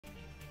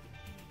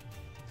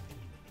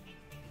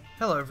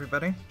Hello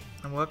everybody,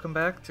 and welcome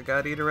back to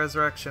God Eater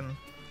Resurrection.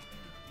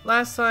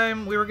 Last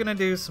time we were gonna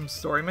do some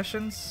story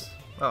missions.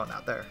 Oh,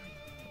 not there.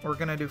 We're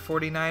gonna do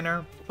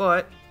 49er,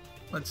 but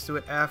let's do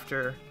it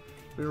after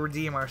we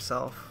redeem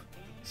ourselves.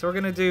 So we're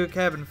gonna do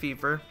Cabin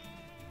Fever,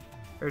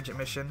 urgent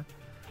mission,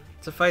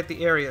 to fight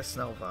the Arius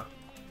Nova.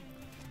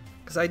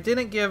 Because I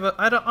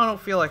don't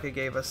feel like I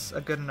gave us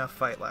a good enough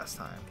fight last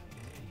time.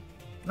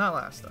 Not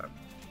last time.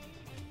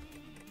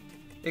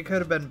 It could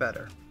have been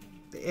better.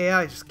 The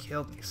AI just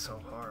killed me so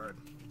hard.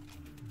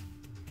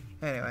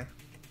 Anyway.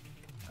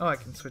 Oh, I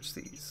can switch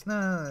these.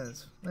 No,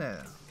 it's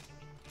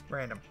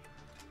random.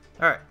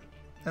 Alright.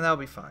 And that'll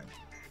be fine.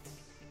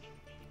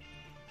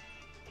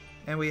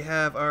 And we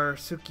have our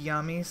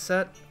Tsukiyami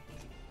set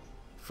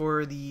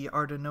for the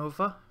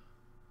Ardanova,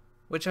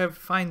 which I've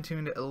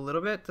fine-tuned a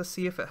little bit to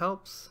see if it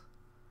helps.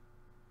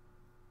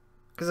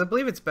 Because I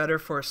believe it's better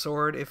for a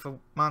sword if a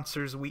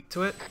monster is weak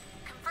to it.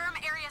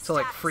 To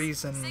like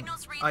freeze and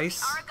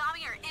ice.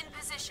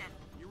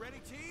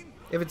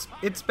 If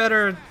it's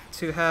better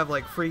to have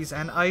like freeze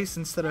and ice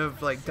instead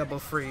of like double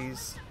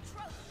freeze.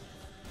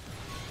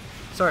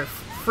 Sorry,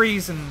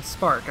 freeze and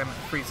spark. I meant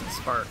freeze and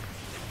spark.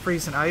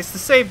 Freeze and ice, the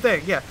same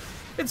thing. Yeah,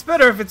 it's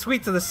better if it's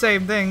weak to the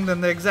same thing than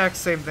the exact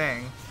same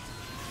thing.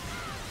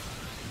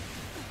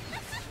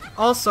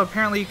 Also,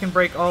 apparently you can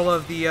break all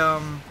of the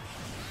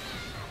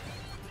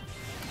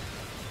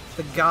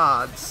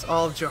gods,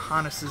 all of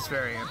Johannes'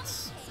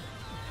 variants.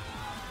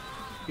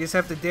 You just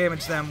have to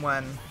damage them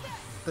when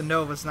the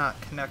Nova's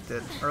not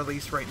connected, or at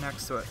least right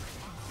next to it.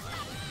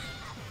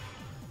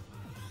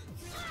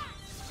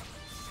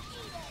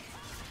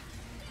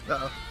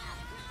 Uh-oh.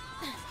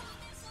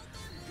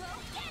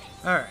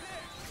 Alright.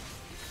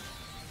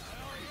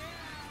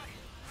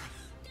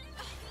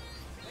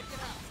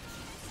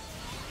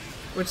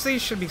 Which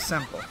these should be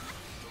simple.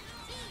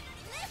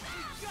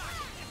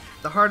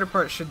 The harder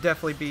part should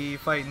definitely be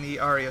fighting the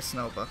Arius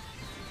Nova.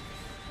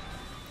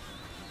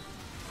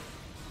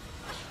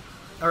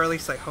 Or at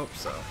least I hope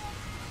so.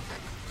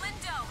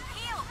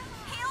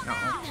 No.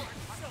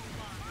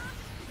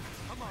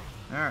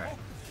 Alright.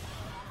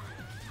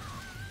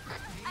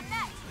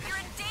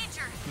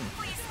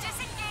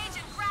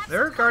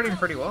 They're guarding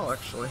pretty well,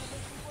 actually.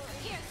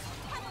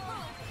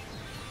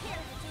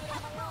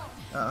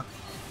 There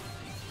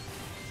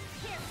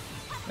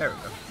we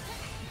go.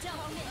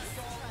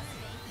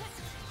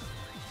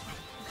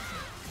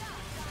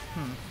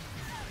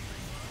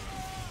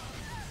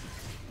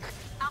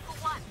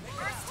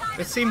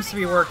 It seems to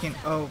be working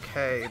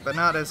okay, but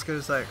not as good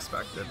as I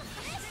expected.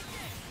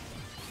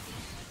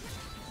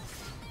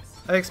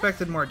 I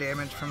expected more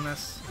damage from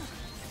this.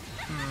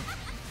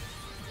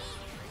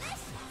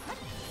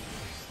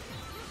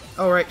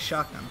 Oh right,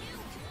 shotgun.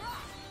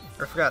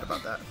 I forgot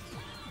about that.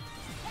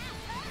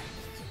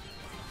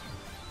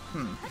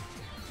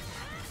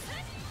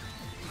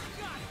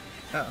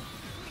 Oh.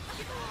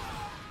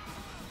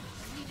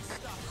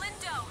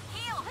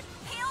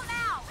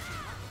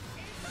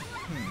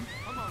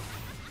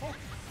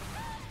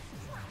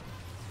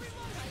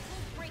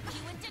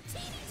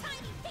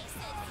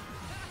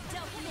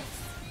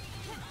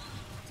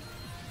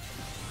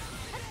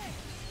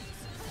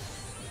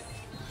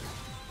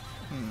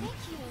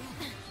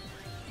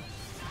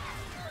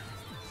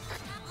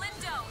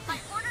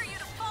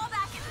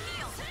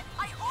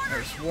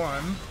 There's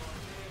one.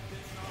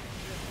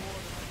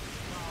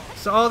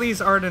 So all these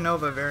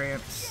Ardanova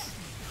variants,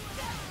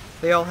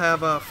 they all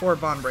have 4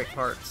 bond break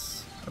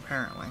parts,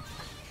 apparently.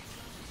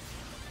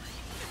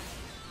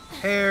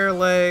 Hair,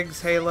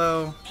 legs,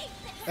 halo,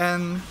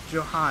 and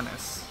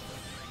Johannes.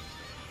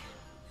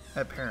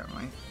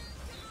 Apparently.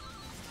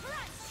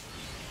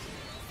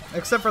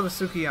 Except for the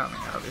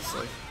Tsukiyami,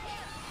 obviously.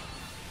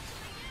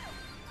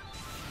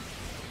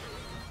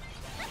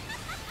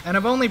 And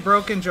I've only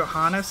broken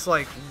Johannes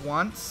like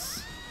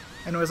once,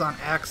 and it was on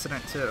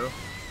accident too.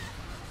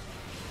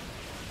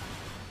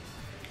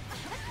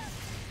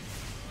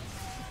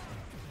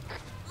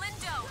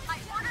 Lindo, I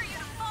order you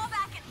to fall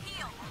back and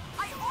heal.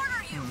 I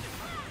order you.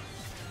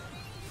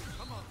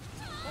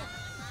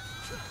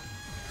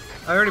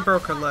 I already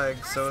broke her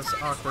leg, so it's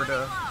awkward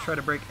to try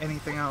to break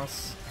anything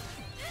else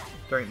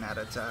during that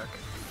attack.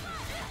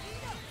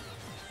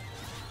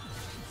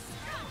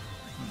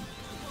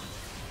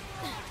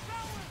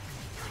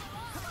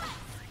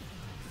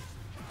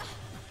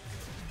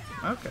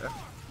 Okay.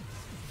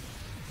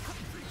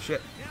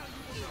 Shit.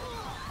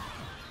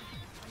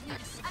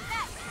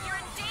 Annette, you're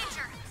in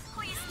danger.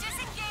 Please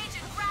disengage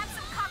and grab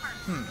some cover.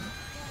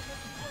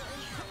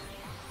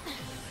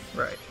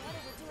 Right.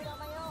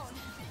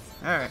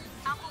 Alright.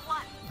 Alpha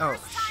 1. Oh,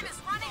 First time shit.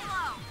 is running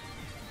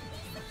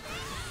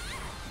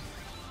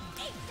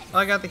low.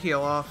 I got the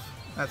heal off.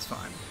 That's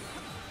fine.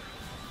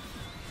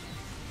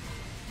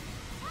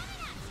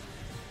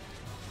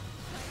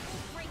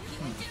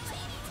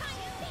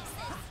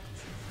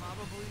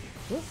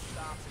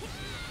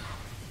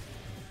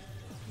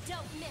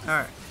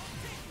 Alright.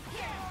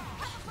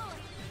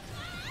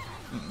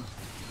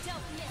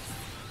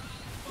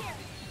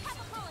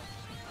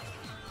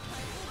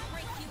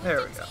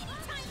 There we go.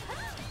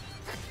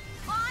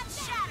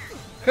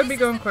 Could be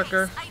going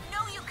quicker. I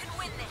know you can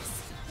win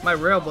this. My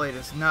Rail Blade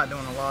is not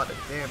doing a lot of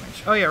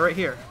damage. Oh yeah, right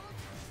here.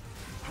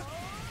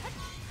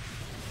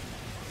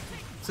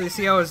 So you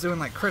see how I was doing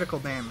like critical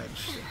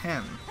damage to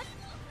him.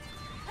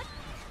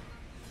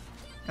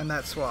 And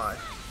that's why.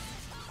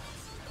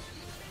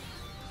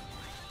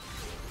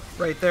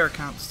 Right there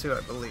counts too,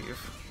 I believe.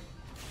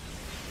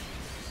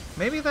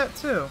 Maybe that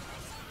too.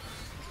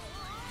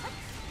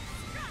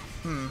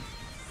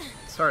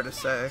 It's hard to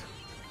say.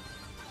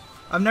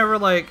 I've never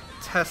like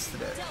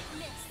tested it.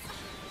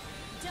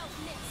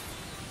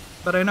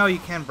 But I know you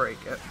can break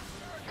it.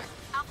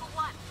 Alpha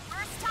 1,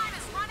 first time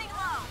is running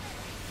low.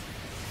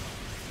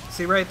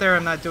 See right there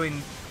I'm not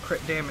doing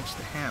crit damage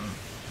to him.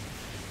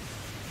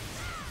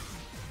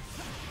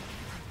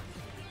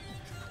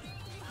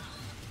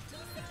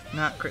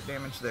 Not crit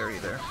damage there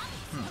either.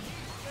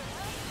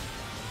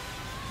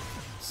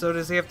 So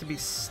does he have to be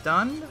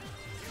stunned?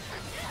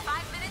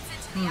 5 minutes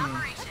into the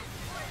operation.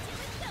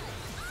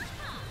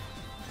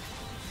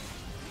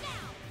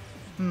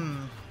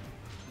 Oh,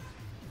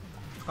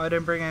 I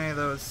didn't bring any of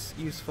those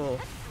useful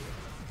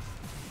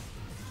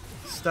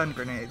stun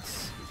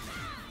grenades.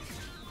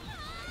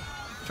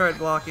 Tried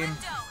blocking.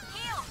 Lindo,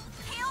 heal!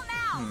 Heal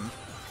now!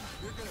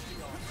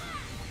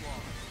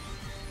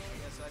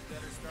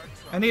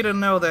 I need to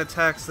know the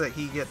attacks that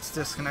he gets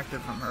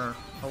disconnected from her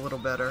a little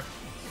better.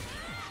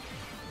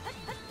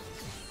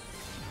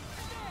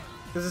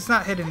 Because it's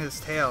not hitting his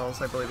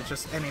tails, I believe, it's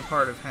just any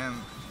part of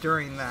him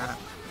during that.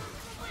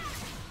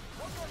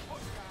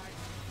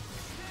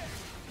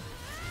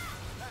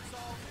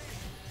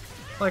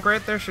 Like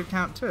right there should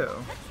count too.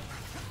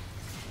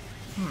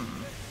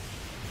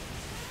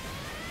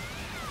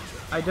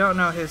 I don't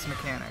know his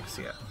mechanics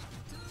yet.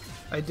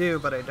 I do,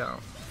 but I don't.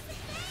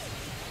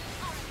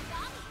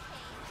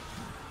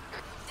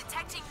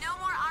 Detecting no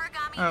more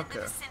origami in Okay.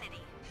 the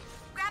vicinity.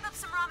 Grab up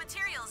some raw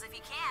materials if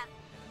you can.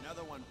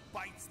 Another one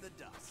bites the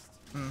dust.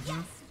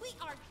 Yes, we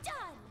are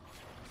done.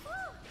 Woo.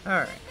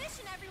 Alright. Good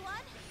mission,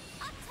 everyone.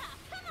 Up top,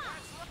 come on.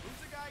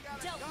 Who's the guy got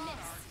a Don't gun?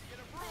 miss. Get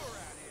a brewer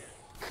out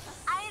here.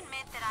 I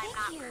admit that I'm Thank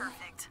not you.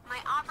 perfect. My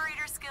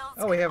operator skills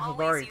Oh, we can have always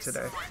Habari use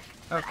today. some work,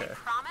 but Okay. I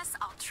promise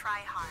I'll try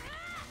hard.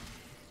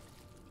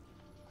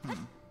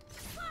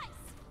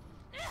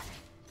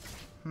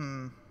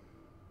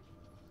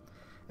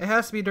 It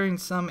has to be during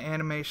some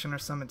animation or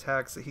some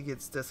attacks that he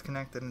gets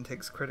disconnected and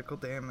takes critical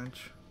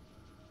damage.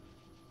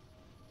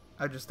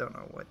 I just don't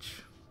know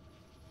which.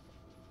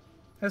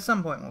 At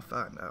some point we'll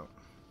find out.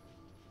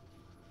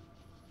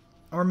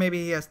 Or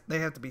maybe they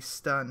have to be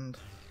stunned.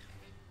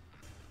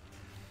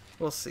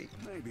 We'll see.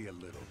 Maybe a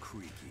little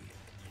creaky,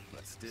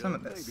 but still Some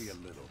of this. maybe a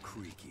little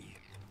creaky.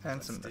 And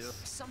But some of still-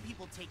 this. Some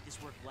people take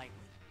this work lightly,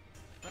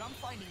 but I'm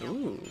finding out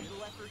Ooh. that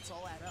little efforts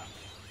all add up.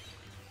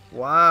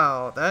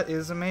 Wow, that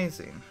is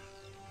amazing.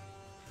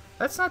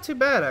 That's not too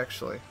bad,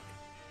 actually.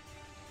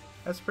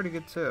 That's pretty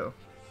good, too.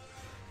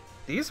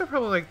 These are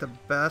probably like the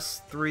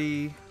best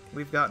 3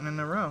 we've gotten in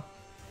a row.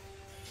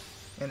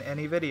 In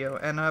any video,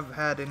 and I've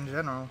had in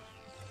general,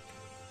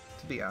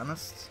 to be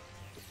honest.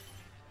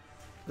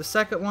 The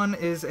second one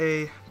is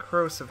a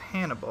Corrosive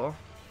Hannibal.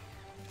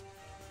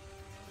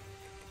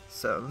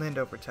 So,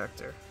 Lindo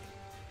Protector.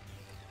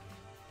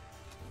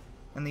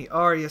 And the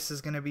Arius is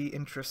going to be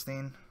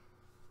interesting.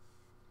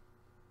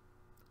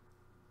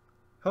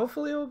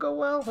 Hopefully it will go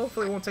well.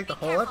 Hopefully it won't take the Be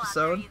whole careful out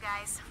there, episode. you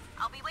guys.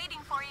 I'll be waiting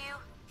for you.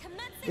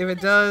 If it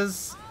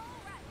does,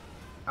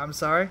 I'm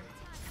sorry.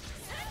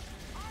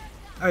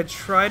 I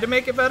tried to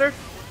make it better,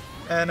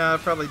 and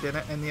probably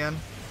didn't in the end.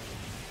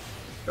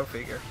 Go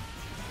figure.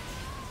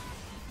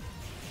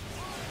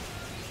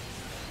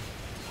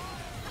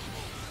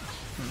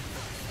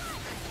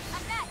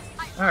 Annette,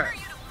 I All order right.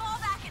 you to fall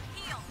back and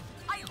heal.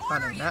 I Fun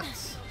order and you.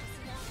 nets.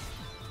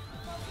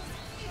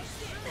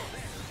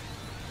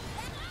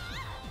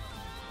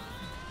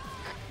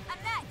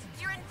 Annette,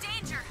 you're in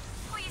danger.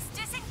 Please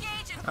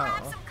disengage and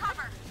grab Oh. some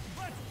cover.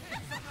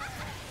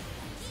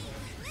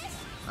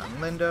 On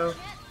Lindo.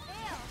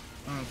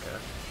 Okay.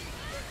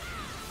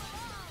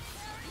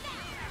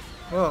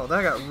 Whoa,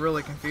 that got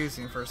really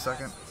confusing for a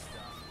second.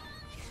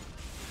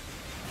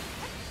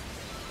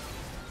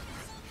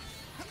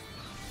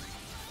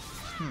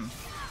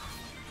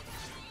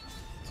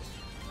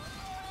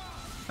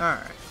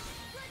 Alright.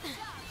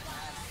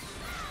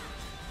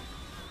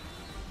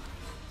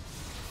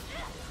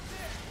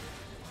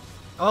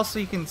 Also,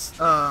 you can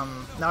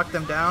knock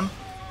them down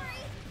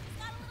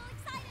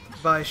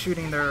by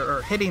shooting their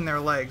or hitting their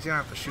legs. You don't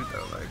have to shoot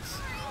their legs.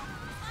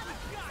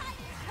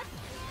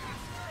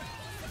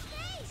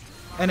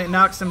 And it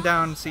knocks them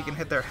down so you can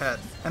hit their head.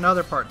 And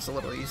other parts a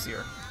little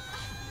easier.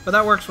 But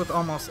that works with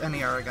almost any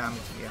origami,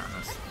 to be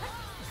honest.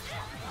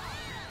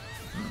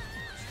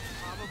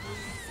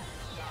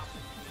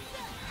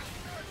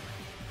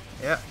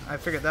 Yeah, I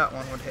figured that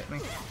one would hit me.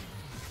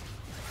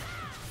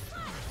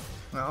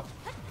 Well.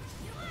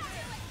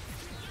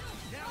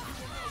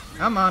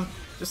 Come on,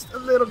 just a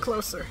little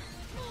closer.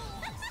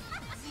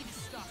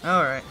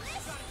 Alright.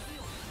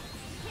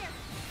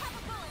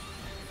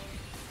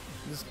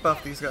 Just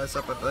buff these guys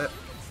up a bit.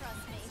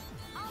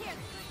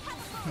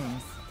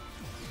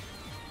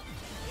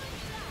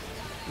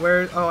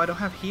 Where? Oh, I don't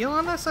have heal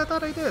on this? I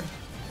thought I did.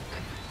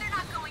 They're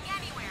not going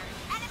anywhere.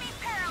 Enemy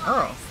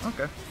Oh, paralyzed.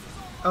 okay.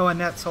 Oh, and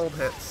Net's hold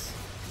hits.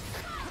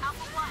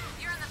 Alpha 1,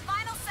 you're in the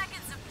final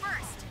seconds of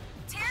first.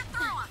 Tear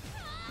through 'em.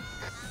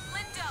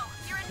 Lindo,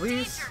 you're in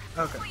Please? danger.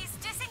 Okay. Please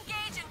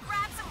disengage and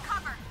grab some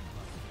cover.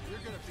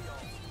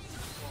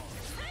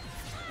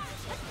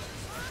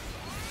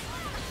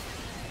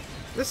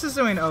 This is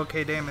doing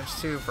okay damage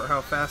too for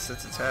how fast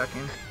it's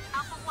attacking.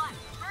 Alpha 1,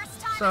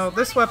 first time So is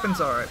this running weapon's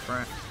low. alright for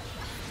it.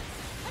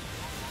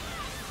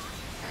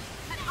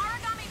 An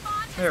origami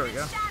bond has There we been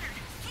go. shattered.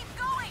 Keep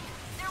going.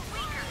 They're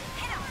weaker.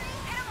 Hit 'em.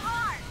 Hit 'em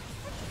hard.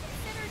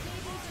 Considered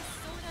maybe just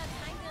sorta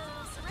kinda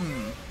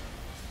surrender.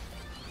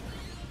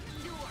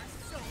 You are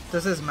so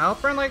Does his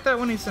mouth burn like that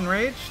when he's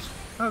enraged?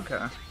 Okay.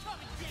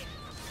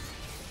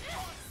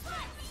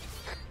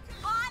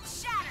 Bond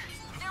shattered.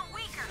 They're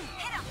weaker.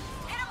 Hit 'em.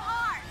 Hit 'em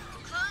hard.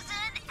 Close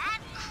in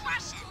and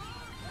crush it.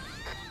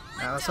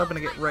 Yeah, I was hoping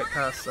to get right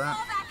past that.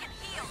 Fall back and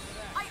heal.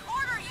 I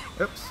order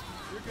you. Oops.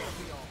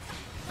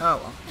 Oh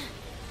well.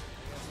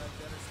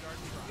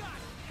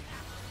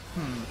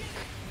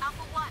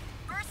 Alpha 1,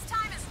 first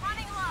time is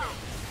running low.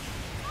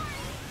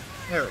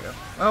 There we go.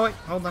 Oh wait,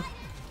 hold on. will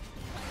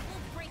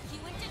break you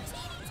into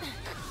teeth.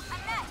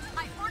 Annette,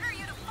 I order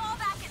you to fall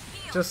back and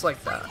heal. Just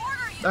like that. I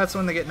order you. That's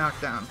when they get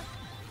knocked down.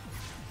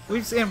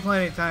 We've seen it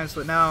plenty of times,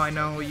 but now I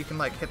know you can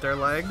like hit their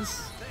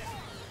legs,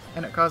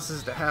 and it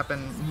causes it to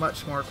happen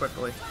much more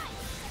quickly.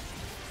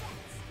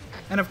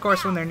 And of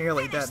course, when they're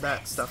nearly dead,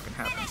 that stuff can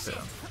happen too.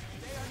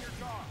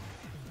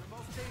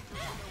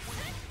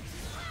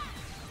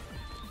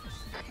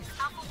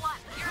 Alpha 1,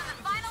 you're in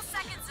the final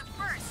seconds of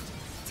first.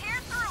 Tear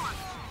through 'em.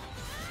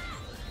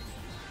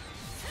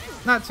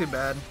 Not too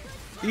bad.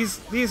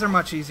 These are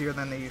much easier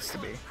than they used to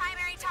be.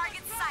 Primary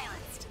target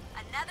silenced.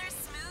 Another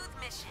smooth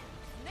mission.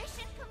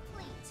 Mission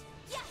complete.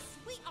 Yes,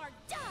 we are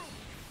done.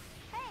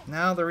 Hey,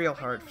 Now the real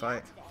hard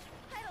fight. today.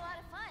 Had a lot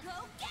of fun.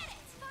 Go get it.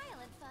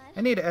 Violent fun.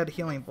 I need to add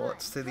healing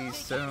bullets to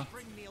these too,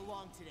 Bring me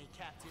along today,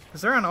 Captain.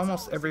 because they're on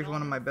almost every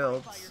one of my By your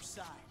builds,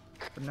 side.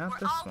 but not We're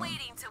this all one.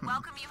 waiting to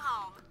welcome you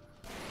home.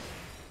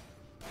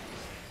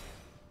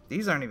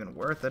 These aren't even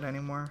worth it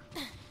anymore.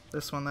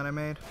 This one that I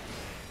made.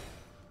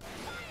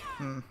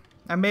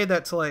 I made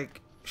that to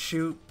like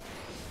shoot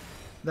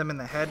them in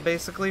the head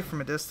basically from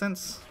a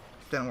distance.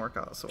 Didn't work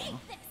out so well.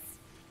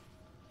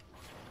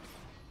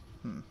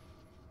 This.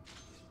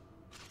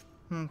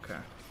 Okay.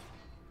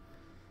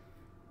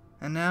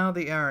 And now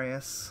the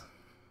Arius.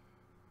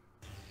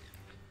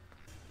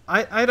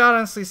 I'd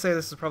honestly say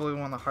this is probably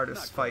one of the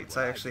hardest Not quite fights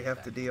what I I actually did have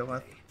back to in the deal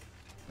with. day.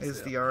 Is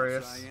Still, the I'll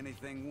Arius. try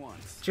anything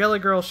once. Jelly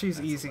Girl, she's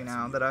That's a easy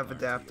now lesson that you I've don't learn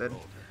till adapted. you're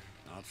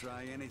older. I'll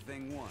try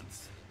anything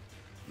once.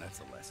 That's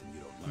a lesson you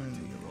don't learn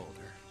till you're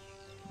older.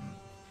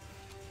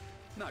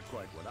 Not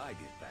quite what I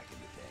did back in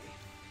the day.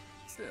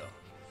 Still,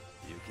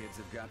 you kids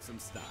have got some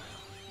style.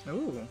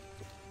 Ooh.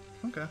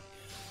 Okay.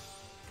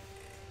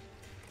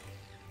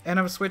 And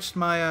I've switched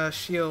my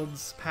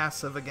shield's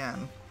passive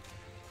again.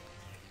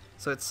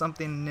 So it's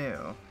something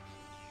new.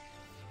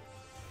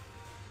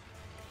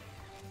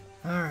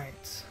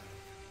 Alright.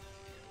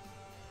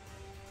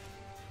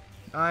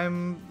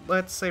 I'm,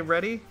 let's say,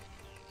 ready?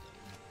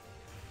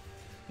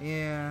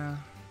 Yeah.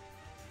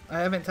 I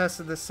haven't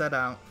tested this set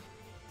out.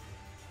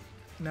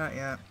 Not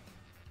yet.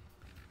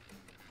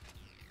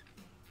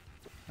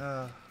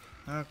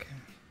 Okay.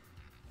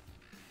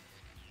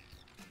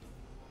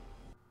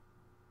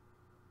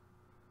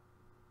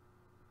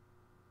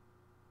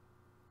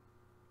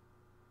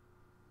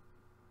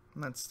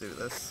 Let's do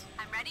this.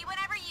 I'm ready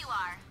whenever you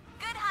are.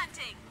 Good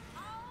hunting.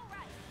 All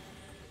right.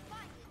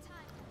 Finally,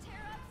 time to tear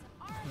up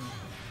some art.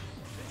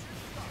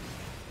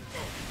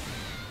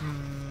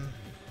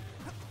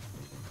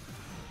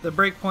 The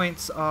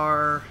breakpoints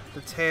are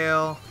the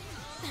tail,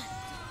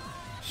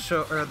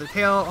 or the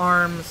tail,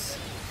 arms,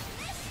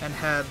 and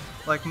head,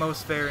 like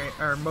most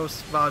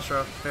most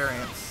Vajra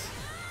variants.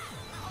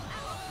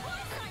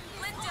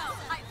 Lindo,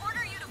 I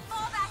order you to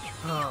fall back and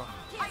heal. Oh.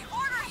 I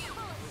order you.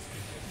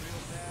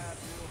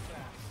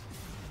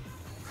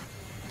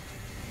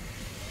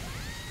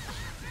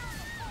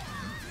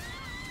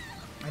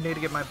 I need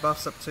to get my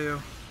buffs up too.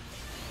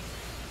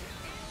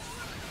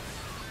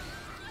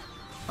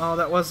 Oh,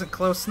 that wasn't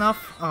close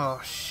enough? Oh,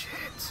 shit.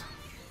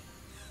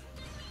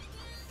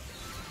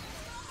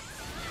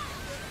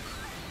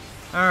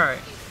 Alright.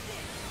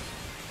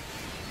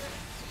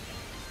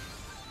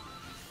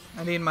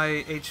 I need my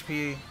HP.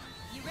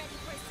 You ready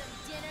for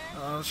some dinner?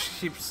 Oh,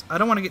 sheeps. I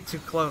don't want to get too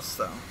close,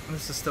 though.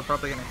 This is still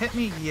probably going to hit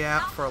me?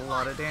 Yeah, for a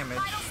lot of damage.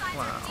 Vital signs are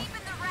Wow. deep in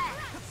the red.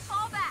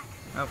 Fall back.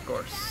 Of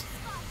course.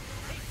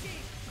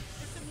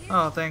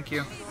 Oh, thank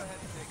you. Of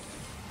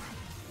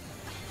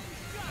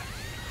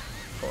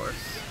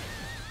course.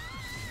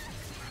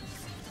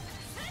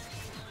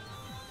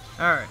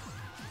 Alright.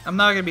 I'm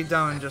not gonna be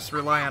done and just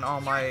rely on all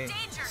my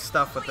Danger.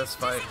 stuff with Please this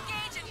fight.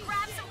 disengage and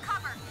grab some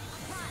cover.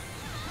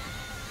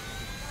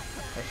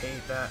 I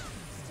hate that.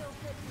 Still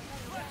good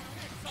for another round.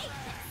 Take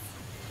this.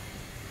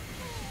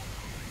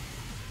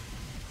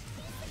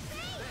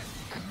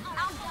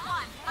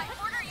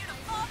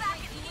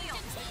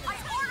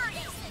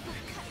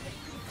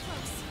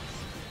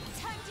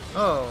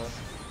 Oh.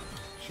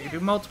 She can do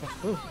multiple.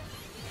 Ooh.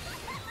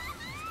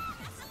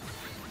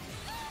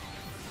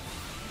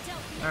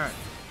 Alright.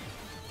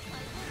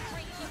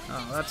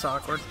 Oh, that's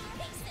awkward.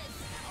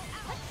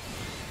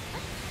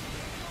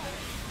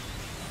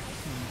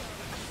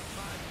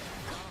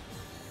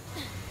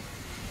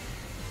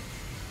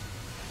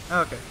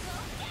 Okay.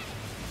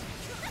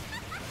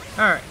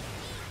 Alright.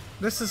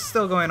 This is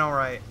still going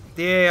alright.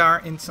 The AI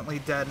aren't instantly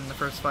dead in the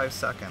first 5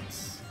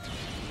 seconds.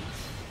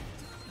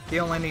 The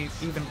only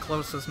even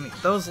close was me.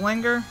 Those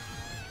linger?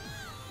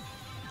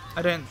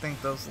 I didn't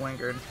think those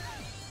lingered.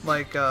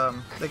 Like,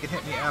 they can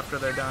hit me after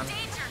they're done.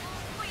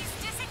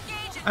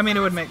 I mean, it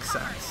would make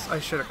sense. I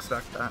should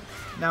expect that.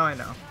 Now I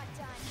know.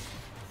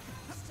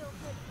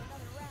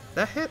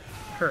 That hit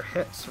her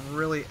hits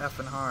really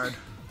effing hard.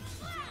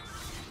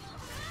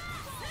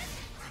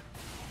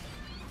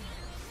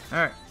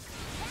 Alright.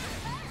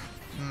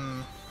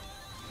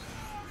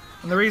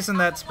 And the reason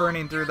that's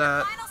burning through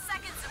that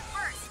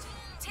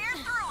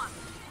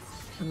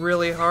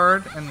really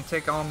hard and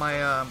take all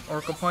my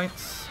Oracle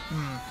points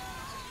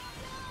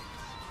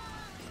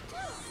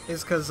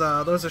is because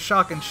those are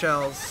shotgun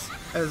shells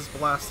as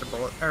blaster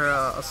bullet or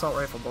assault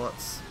rifle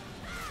bullets.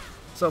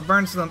 So it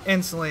burns them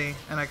instantly,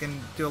 and I can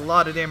do a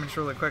lot of damage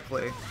really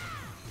quickly.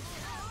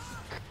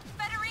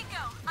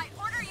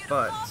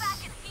 But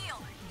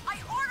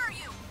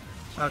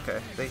okay,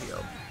 they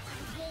healed.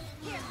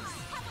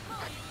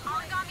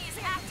 Origami is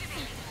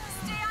activating.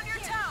 Stay on your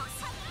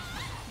toes.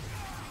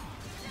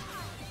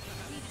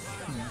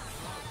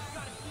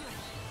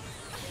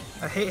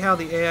 I hate how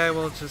the AI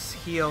will just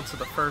heal to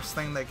the first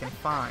thing they can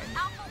find.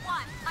 Alpha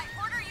 1, I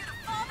order you to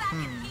fall back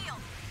and heal.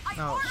 I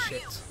Oh order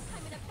shit. you.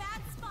 I'm in a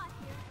bad spot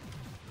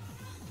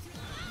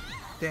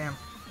here. Damn.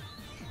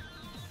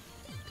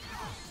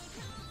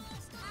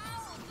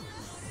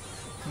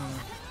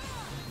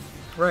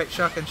 Right,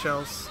 shotgun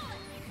shells.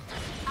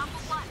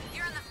 Alpha 1,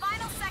 you're in the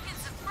final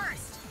seconds of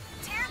first.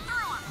 Tear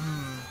through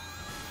them.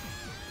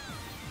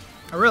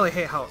 I really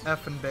hate how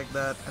effing big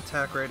that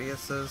attack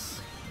radius is.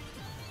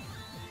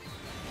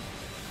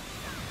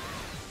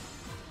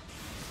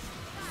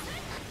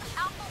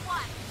 Alpha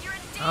 1, you're in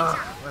danger.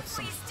 Ah, that's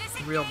some Please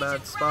disengage real bad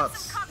and grab spots.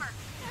 some cover.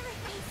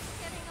 Everything's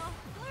getting all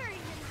blurry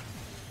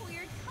and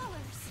weird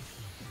colors.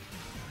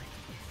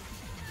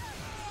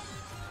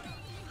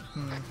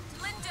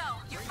 Lindo,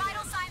 your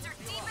vital signs are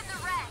deep in the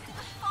red.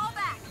 Fall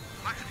back.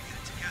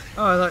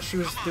 Oh, I thought she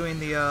was doing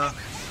the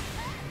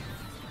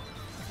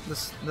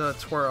the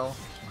twirl.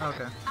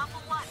 Okay. Alpha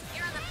 1,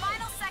 you're in the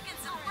final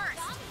seconds of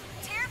first.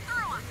 Tear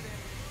through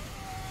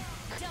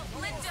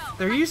them. Lindo,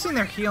 They're using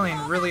their healing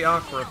really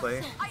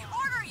awkwardly. I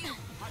order you.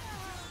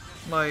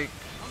 Like,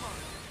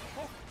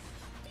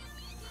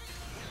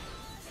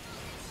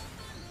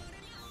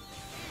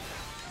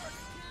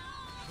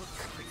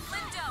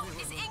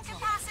 Lindo is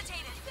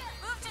incapacitated.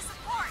 Move to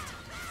support.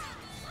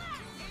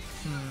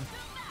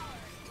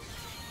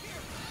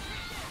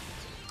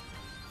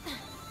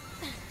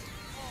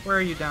 where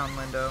are you down,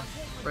 Lindo?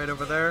 Right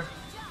over there?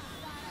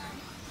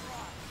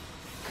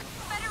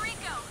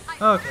 Federico, I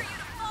order Okay. you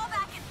to fall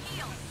back and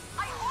heal.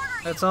 I order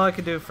you. That's all I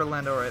could do for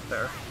Lindo right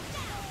there.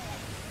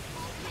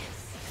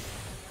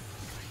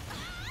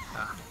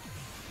 Ah.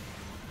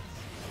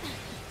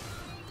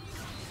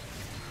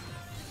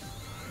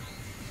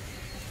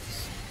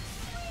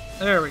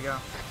 There we go.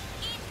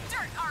 Eat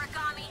dirt,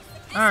 Origami.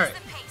 This All right. is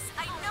the pace.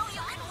 I know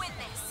you can win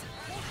this.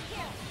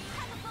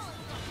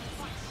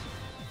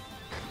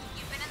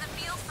 You've been in the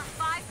field for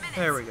 5 minutes.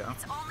 There we go.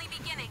 It's only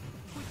beginning.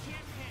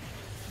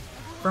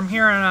 From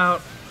here on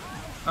out...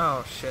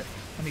 Oh, shit.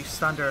 And he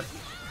stunned her.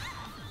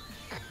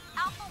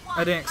 Alpha 1,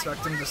 I didn't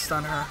expect him order to you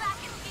stun her. fall back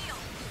and heal.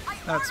 I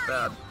That's order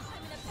bad. you.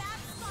 I'm in a bad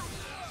spot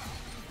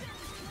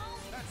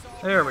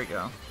here. There we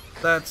go.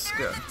 That's You're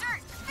good. in the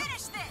dirt.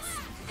 Finish this.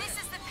 This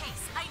is the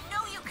pace. I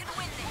know you can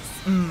win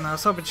this. I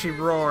was hoping she'd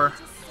roar.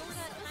 Just sorta,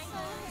 kinda,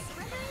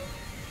 surrender.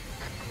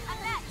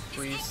 Annette is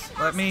Please,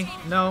 let me.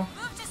 incapacitated. No.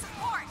 Move to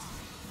support.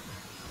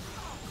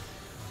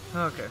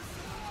 Okay.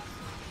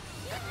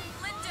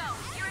 Lindo,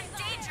 you're in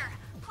danger.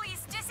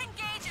 Please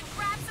disengage and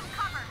grab some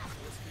cover.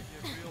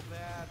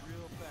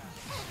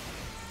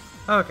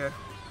 Okay.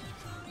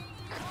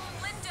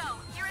 Lindo,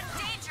 you're in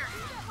danger.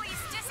 Please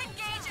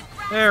disengage and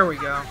grab There some we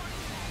go. cover.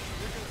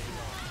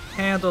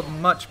 Handled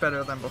much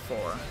better than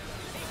before.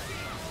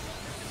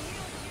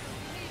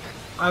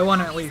 I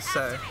want to at least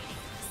say.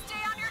 Stay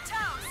on your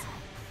toes.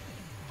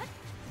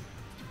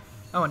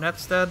 Oh,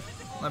 Annette's dead?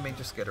 Let me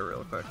just get her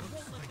real quick.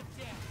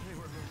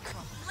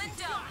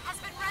 Lindo has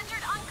been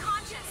rendered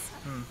unconscious.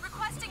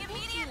 Requesting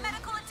immediate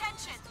medical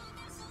attention.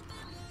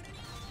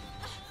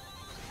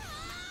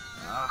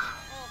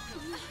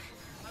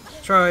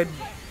 Tried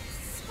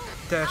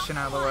dashing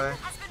out of the way.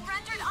 Has been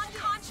rendered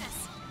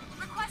unconscious.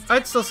 Requesting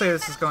I'd still say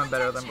this immediate is going medical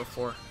better than attention.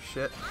 before.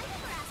 Shit. I never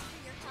asked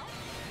for your help.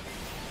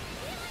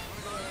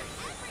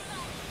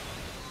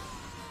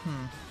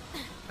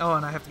 Oh,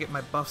 and I have to get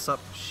my buffs up.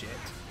 Shit.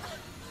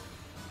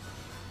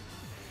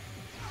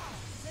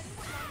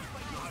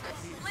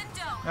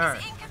 Lindo Alright.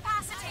 is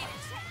incapacitated.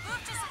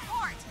 Move to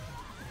support.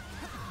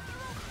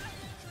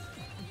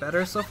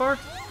 better so far?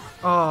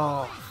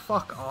 Oh,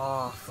 fuck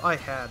off. I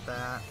had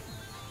that.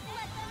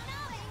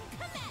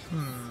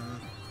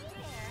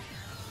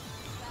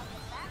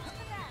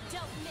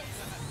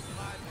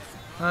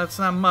 That's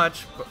not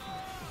much, but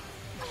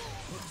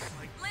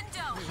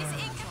Lindo is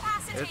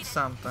incapacitated. it's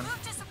something.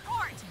 Move to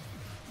support.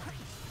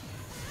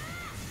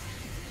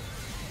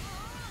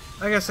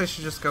 I guess I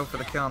should just go for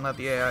the kill and let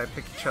the AI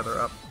pick each other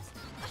up.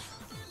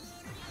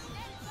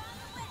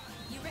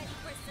 You ready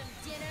for some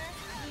dinner?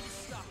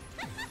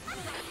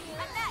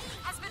 Annette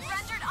has been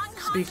rendered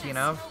unconscious. Speaking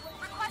of,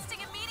 Requesting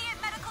immediate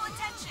medical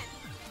attention.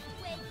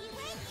 Wakey,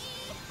 wakey.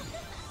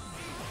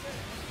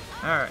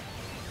 alright.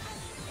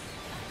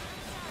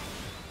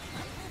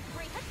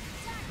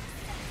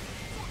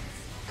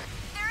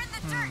 They're in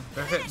the dirt.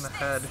 They're hitting the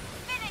head.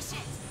 Finish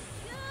it.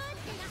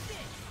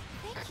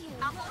 Thank you.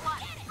 Alpha 1,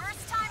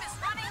 first time is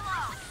running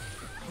low.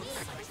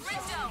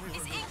 Lindo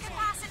is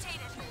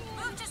incapacitated.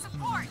 Move to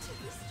support.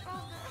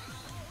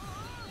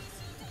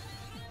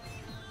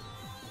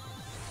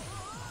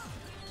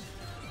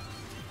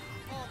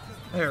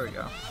 There we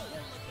go.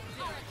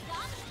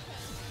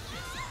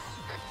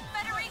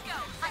 Federico,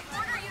 I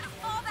order you to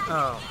fall back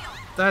Oh, and heal.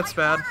 that's I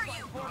bad. order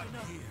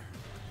you.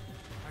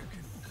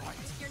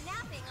 You're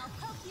napping. I'll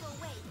poke you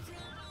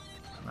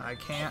awake. I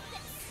can't.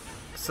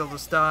 Still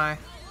just die.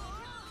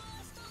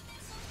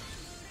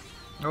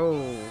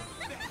 Oh.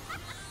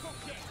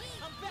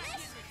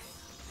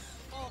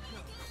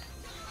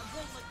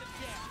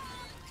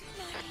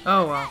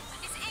 Oh well.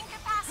 Is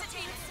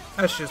incapacitated.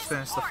 I should just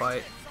finish the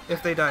fight.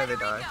 If they die, they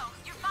die. Federico,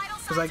 your vital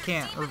Because I signs are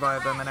can't deep in the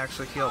revive them ground. and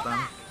actually heal them.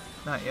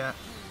 Not yet.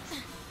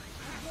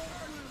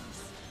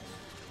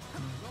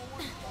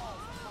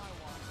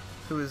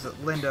 Who is it?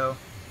 Lindo.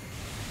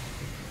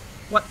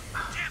 What?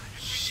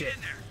 Shit.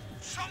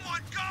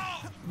 Someone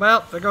go!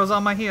 Well, there goes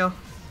all my heal.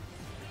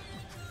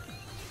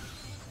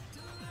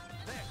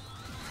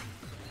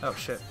 Oh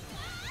shit.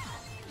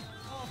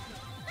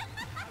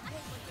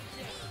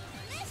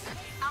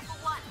 Alpha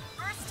 1,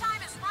 first time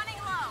is running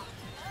low.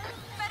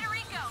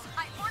 Federico,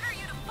 I order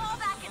you to fall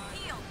back and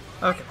heal.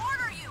 Okay. I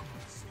order you.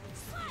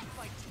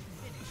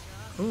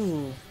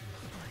 Ooh.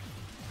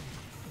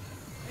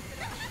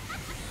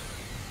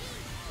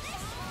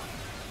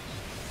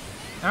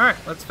 Alright,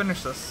 let's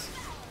finish this.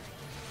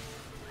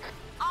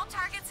 All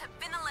targets have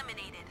been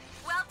eliminated.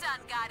 Well done,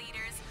 God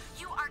Eaters.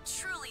 You are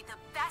truly the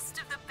best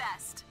of the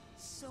best.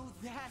 So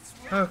that's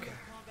what Okay.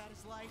 combat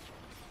is like.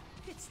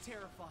 It's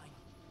terrifying.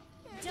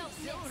 Don't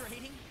miss.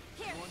 Exhilarating.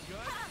 Here. Have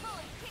a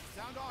bullet. Kick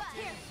Sound off,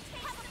 Here.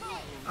 Have a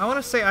bullet. I want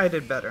to say I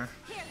did better.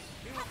 Here.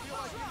 Have a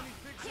bullet.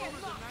 Here.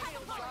 Look. Have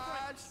a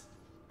bullet.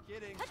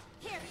 Kidding.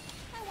 Here.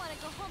 I want to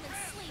go home and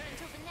sleep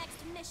until the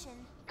next mission.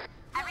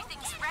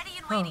 Everything's ready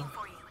and waiting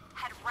for you.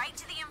 Head right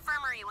to the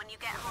infirmary when you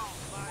get home.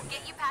 We'll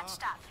get you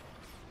patched up.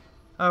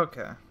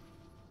 Okay.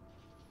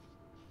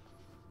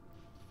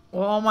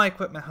 Well, all my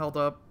equipment held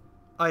up.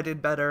 I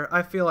did better.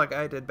 I feel like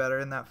I did better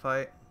in that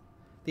fight.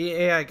 The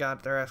AI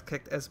got their ass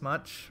kicked as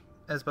much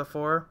as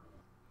before.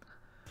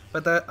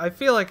 But that I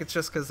feel like it's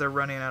just because they're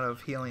running out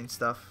of healing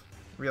stuff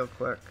real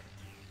quick.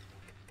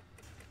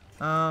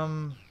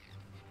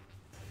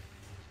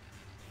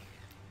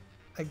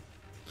 I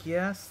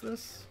guess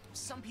this?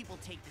 Some people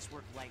take this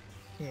work lightly,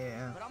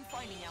 Yeah. but I'm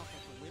finding out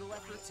that the little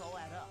efforts all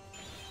add up.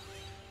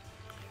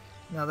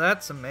 Now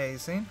that's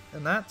amazing.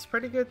 And that's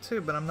pretty good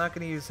too, but I'm not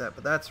going to use that.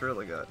 But that's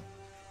really good.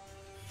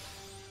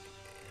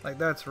 Like,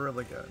 that's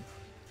really good.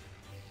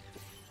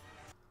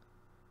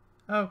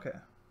 Okay.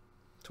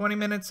 20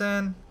 minutes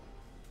in.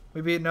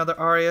 We beat another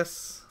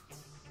Arius.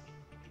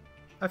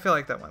 I feel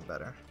like that went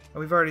better.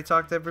 We've already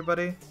talked to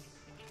everybody?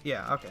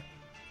 Yeah, okay.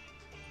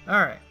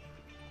 Alright.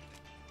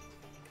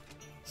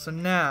 So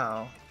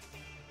now,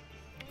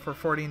 for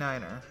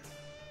 49er.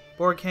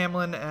 Borg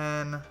Hamlin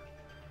and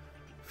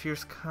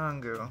Fierce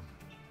Kongu.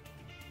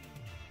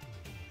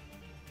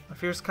 A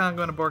Fierce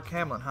Kongu and a Borg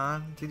Hamlin, huh?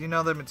 Did you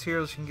know the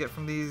materials you can get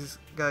from these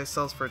guys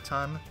sells for a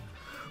ton?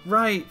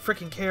 Right,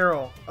 freaking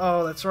Carol.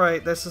 Oh, that's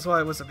right. This is why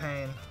it was a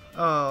pain.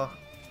 Oh.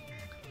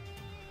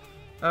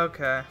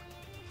 Okay.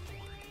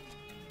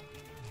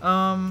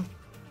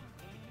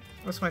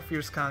 What's my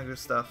Fierce Kongu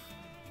stuff?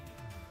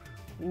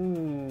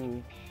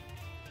 Ooh.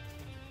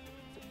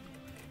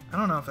 I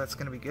don't know if that's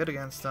gonna be good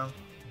against them.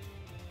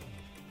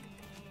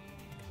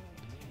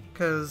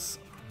 Cause,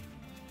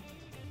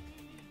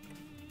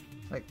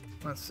 like,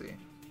 let's see.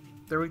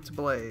 They're weak to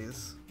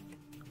Blaze.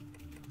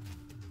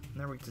 And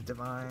they're weak to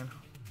Divine.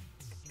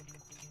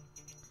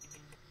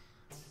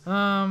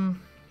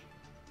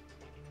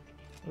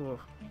 Ooh.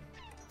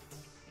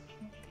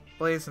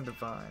 Blaze and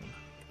Divine.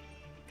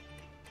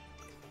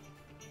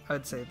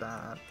 I'd say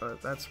that,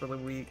 but that's really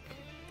weak.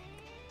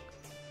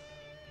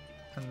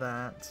 And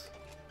that.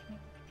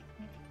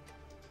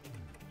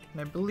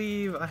 And I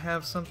believe I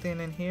have something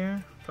in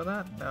here for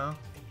that? No.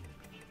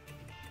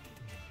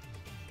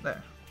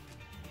 There.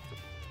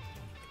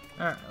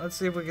 Alright, let's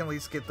see if we can at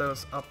least get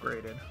those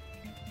upgraded.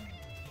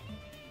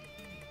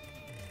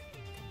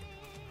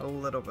 A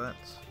little bit.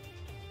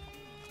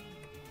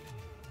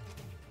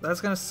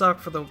 That's gonna suck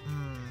for the...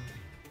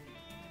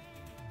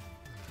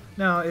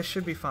 No, it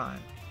should be fine.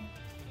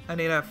 I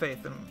need to have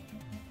faith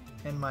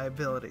in my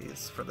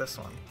abilities for this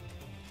one.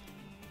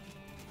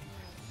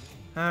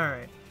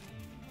 Alright.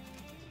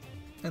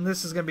 And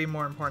this is going to be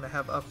more important to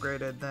have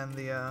upgraded than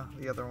the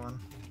other one.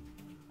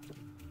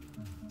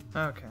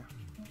 Okay.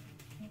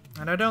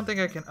 And I don't think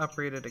I can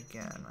upgrade it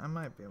again. I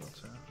might be able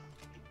to.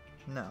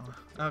 No.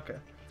 Okay.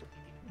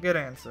 Good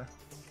answer.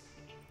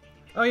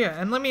 Oh yeah,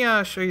 and let me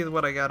show you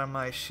what I got on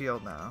my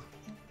shield now.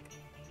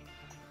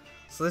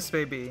 So this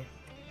baby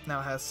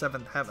now has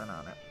 7th Heaven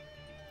on it.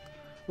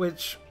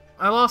 Which,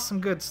 I lost some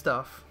good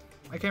stuff.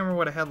 I can't remember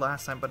what I had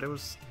last time, but it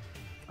was...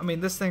 I mean,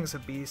 this thing's a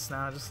beast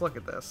now. Just look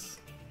at this.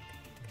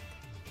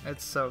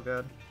 It's so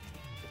good.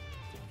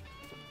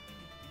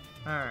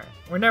 Alright.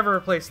 We're never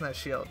replacing that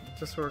shield,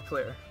 just so we're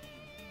clear.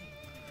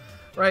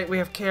 Right, we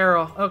have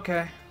Carol.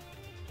 Okay.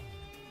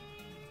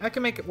 I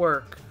can make it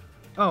work.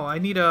 Oh, I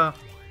need a...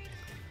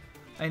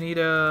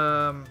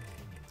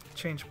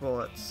 change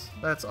bullets.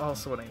 That's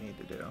also what I need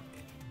to do.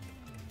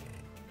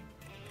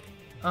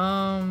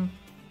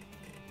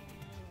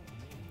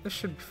 This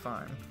should be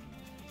fine.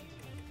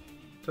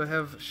 Do I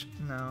have...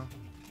 no.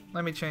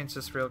 Let me change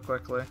this real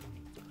quickly.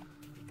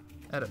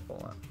 Edit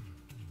bullet.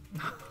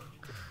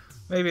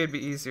 Maybe it'd be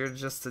easier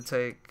just to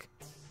take...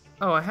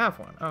 oh, I have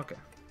one. Okay.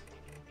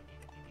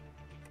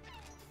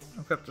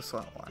 Equip the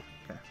slot one.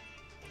 Okay.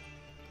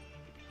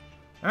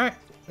 Alright,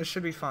 this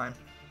should be fine.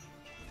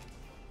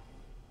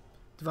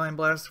 Divine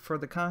Blast for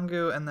the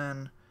Kongu, and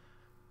then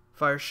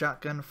Fire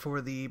Shotgun for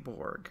the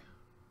Borg.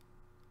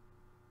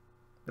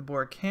 The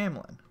Borg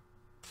Hamlin.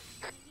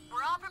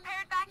 We're all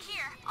prepared back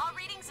here. All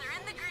readings are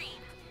in the green.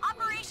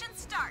 Operation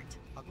start.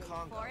 A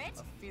Congo, for it.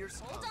 a fierce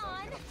Hold Congo,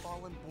 on. and a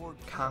fallen Borg.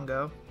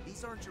 Congo.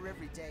 These aren't your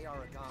everyday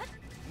Aragami.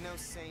 No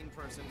sane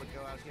person would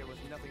go out here with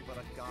nothing but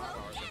a god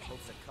art that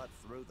hopes to cut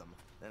through them.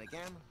 Then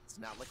again, it's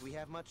not like we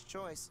have much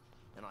choice.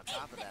 And on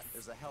top of that,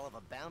 there's a hell of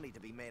a bounty to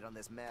be made on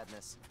this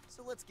madness.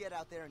 So let's get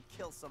out there and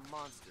kill some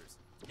monsters.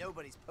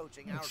 Nobody's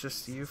poaching our It's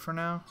just beasts. you for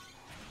now.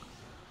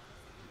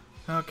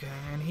 Okay,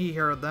 and he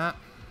heard that.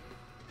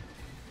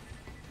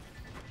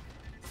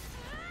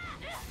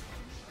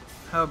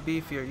 How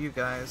beefy are you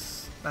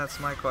guys? That's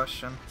my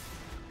question.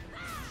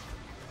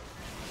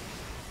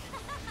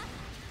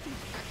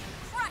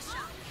 Crush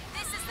 'em.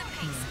 This is the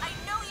pace. I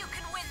know you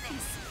can win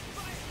this.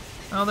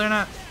 Oh, they're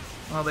not...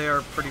 well, they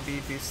are pretty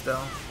beefy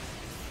still.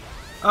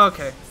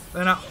 Okay,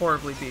 they're not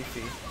horribly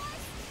beefy.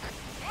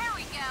 There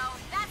we go.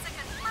 That's a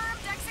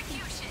confirmed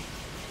execution.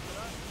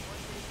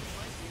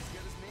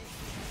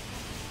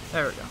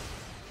 There we go.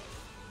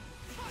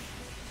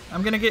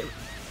 I'm gonna get...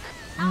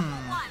 Alpha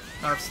 1,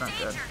 that's you're in not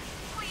good. danger.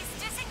 Please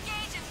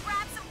disengage and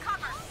grab some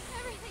cover.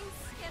 Everything's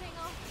getting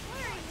all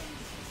blurry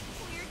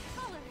and weird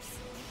colors.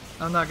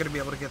 I'm not gonna be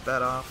able to get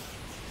that off.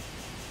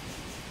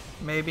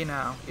 Maybe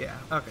now. Yeah,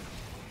 okay.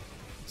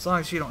 As long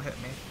as you don't hit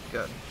me.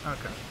 Good.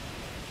 Okay.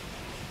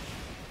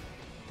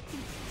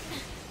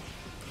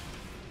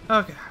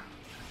 Okay.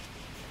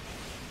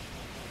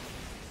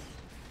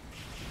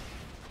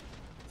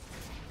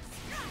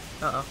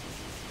 Uh-oh.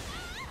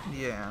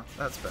 Yeah,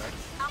 that's bad.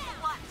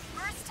 Alpha 1,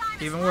 first time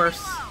is Even running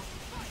worse. low.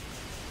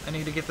 I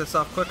need to get this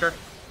off quicker.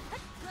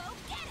 Go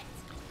get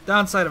it.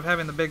 Downside of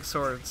having the big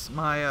swords,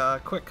 my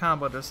quick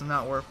combo does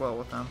not work well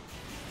with them.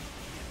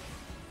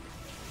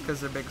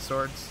 Because they're big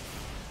swords.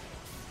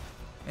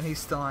 And he's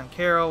still on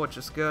Carol, which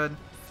is good.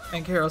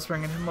 And Carol's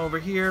bringing him over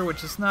here,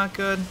 which is not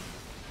good.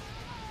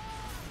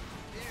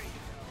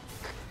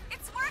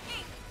 It's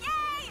working.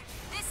 Yay!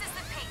 This is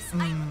the pace.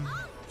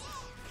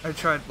 I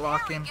tried There we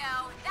blocking. go.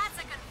 That's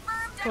a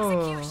confirmed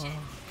Oh, execution.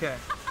 okay.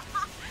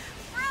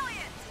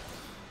 Brilliant.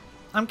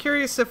 I'm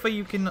curious if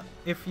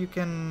you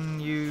can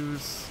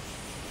use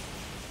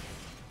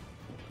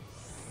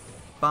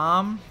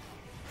bomb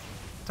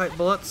type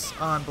bullets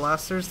on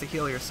blasters to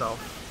heal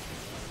yourself.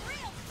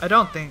 I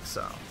don't think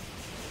so,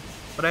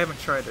 but I haven't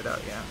tried it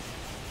out yet.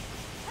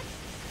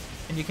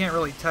 And you can't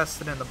really test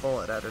it in the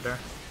bullet editor,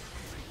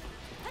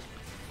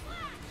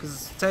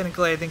 because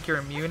technically I think you're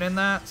immune in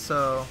that,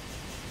 so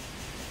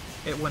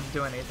it wouldn't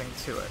do anything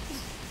to it.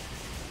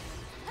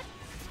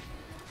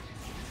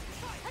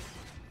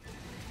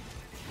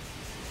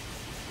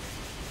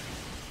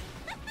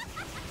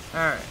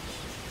 Alright.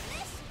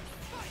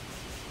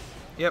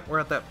 Yep, we're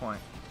at that point.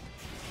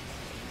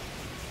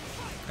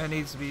 It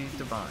needs to be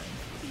divine.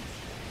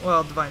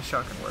 Well, divine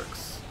shotgun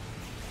works.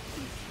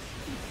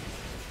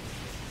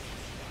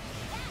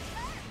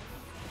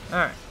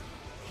 Alright.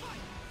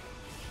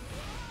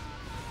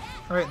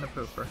 Right in the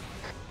pooper.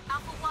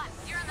 Alpha 1,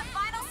 you're in the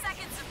final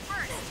seconds of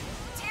burst.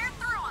 Tear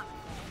through them.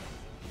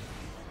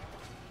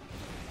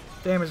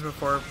 Damage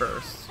before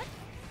burst.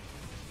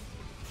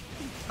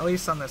 At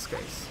least on this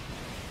case.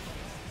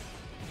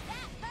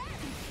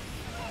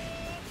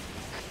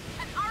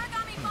 An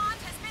origami bond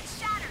has been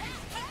shattered.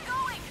 Keep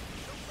going.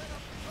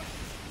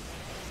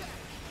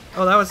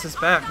 Oh, that was his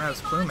back, not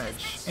his Origami bond has plumage. been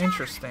shattered.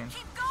 Interesting.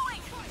 Keep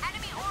going.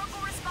 Enemy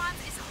oracle response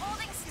is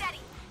holding steady.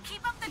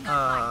 Keep up the good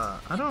fight.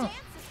 I don't... Dance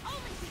is only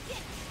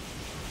beginning.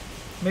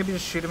 Maybe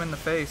just shoot him in the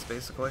face,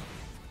 basically.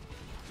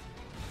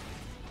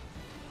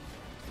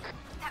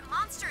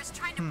 is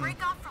trying to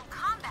break off from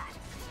combat.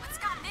 What's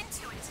gotten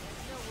into it?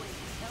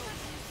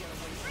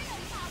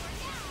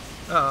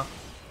 Uh oh.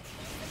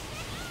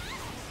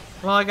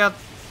 Well, I got...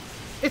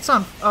 It's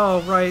on...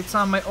 Oh, right. It's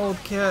on my old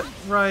kit.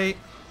 Right.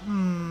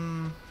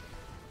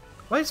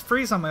 Why is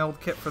freeze on my old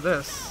kit for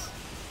this?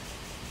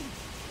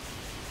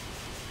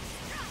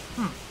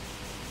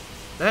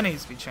 That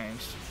needs to be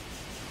changed.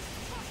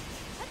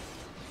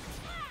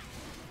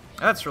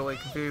 That's really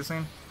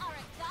confusing.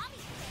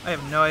 I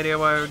have no idea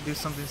why I would do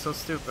something so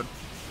stupid.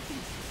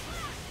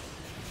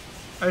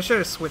 I should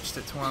have switched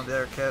it to one of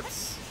their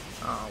kits.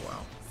 Oh,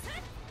 well.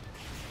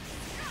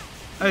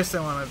 I just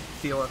didn't want to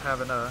deal with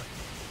having to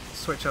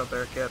switch out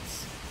their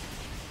kits.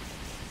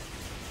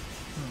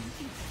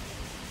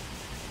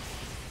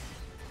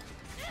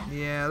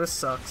 Yeah, this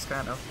sucks,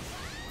 kind of,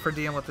 for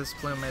dealing with this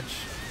plumage.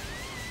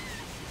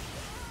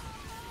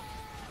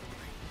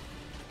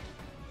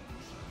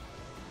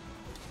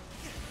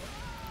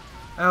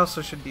 I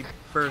also should be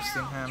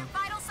bursting him, Your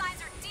vital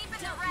signs are deep in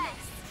the red.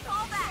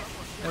 Fall back.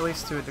 at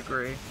least to a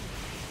degree.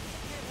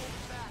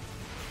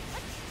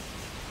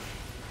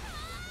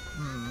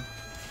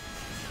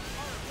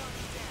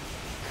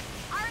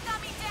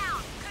 Origami down.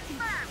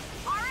 Confirm.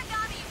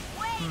 Origami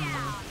way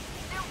down.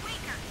 They're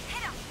weaker.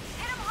 Hit him.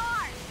 Hit him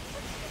hard.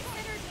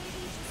 Considered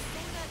maybe just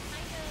Soda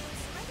kind of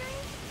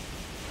surrendering?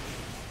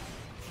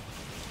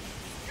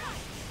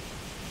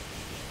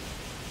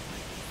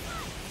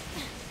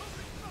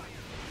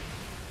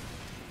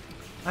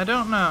 I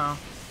don't know.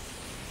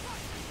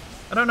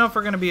 I don't know if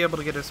we're going to be able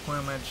to get his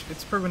plumage.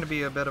 It's proven to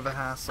be a bit of a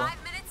hassle. 5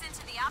 minutes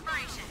into the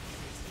operation.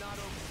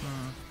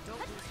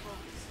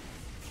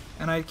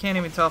 And I can't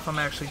even tell if I'm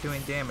actually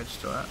doing damage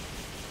to it.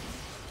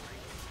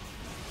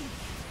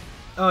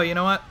 Oh, you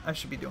know what? I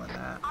should be doing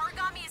that.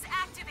 Origami is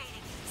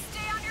activating.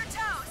 Stay on your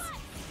toes.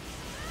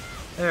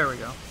 There we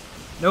go.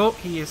 Nope,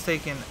 he is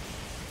taking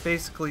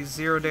basically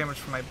 0 damage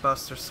from my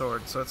Buster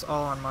Sword, so it's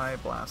all on my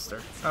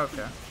blaster. Okay.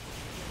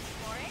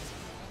 For it.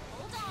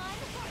 Hold on.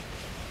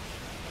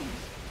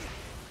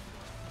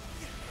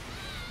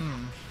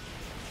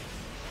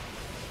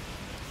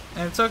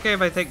 And it's okay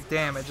if I take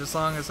damage, as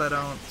long as I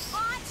don't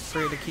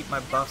forget to keep my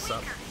buffs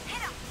up. Hit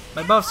him.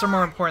 My buffs are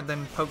more important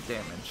than poke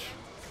damage,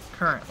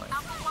 currently.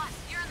 Alpha 1,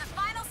 you're in the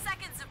final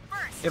seconds of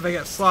burst. If I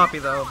get sloppy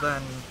though,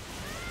 then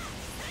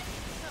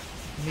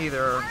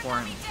neither are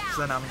important, because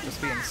then I'm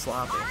just being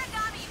sloppy.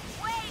 Origami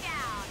way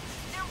down.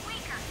 They're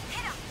weaker.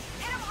 Hit him.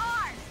 Hit him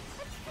hard.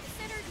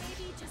 Considered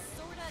maybe just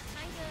sorta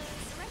kinda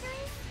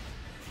surrendering?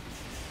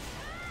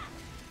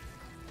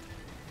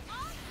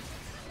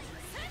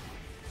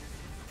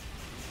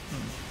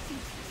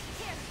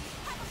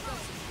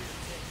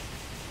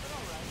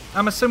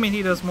 I'm assuming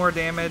he does more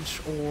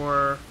damage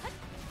or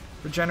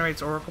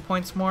regenerates Oracle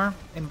points more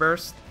in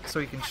burst, so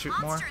he can shoot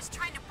more. Monster is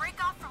trying to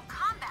break off from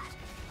combat.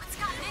 What's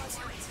gotten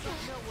into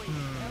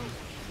it?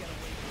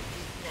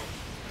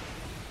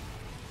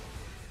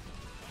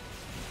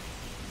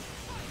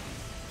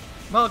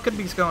 Well, it could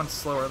be going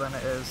slower than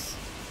it is,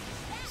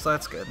 so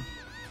that's good.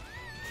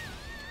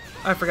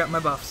 I forgot my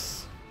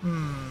buffs. A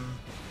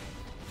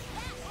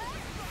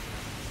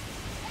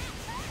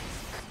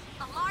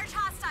large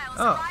hostile has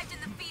Oh. arrived in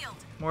the field.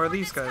 More of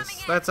these Ordnance guys.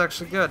 coming in. That's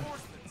actually good.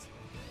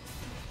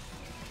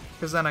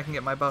 Because then I can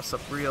get my buffs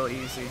up real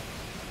easy.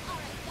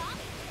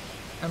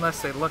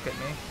 Unless they look at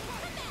me.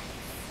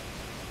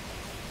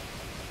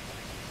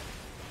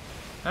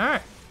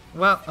 Alright.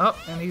 Well, oh,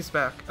 and he's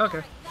back.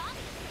 Okay.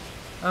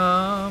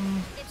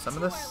 Some of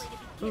this.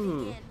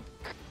 Ooh,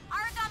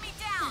 Origami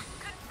down.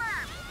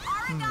 Confirm.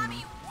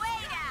 Origami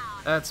way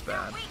down. that's They're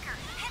bad. weaker.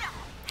 Hit him.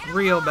 Hit him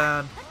Real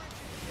hard. bad.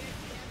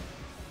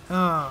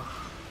 Oh.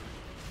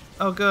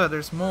 Oh, good.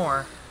 There's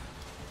more.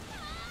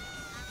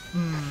 Alpha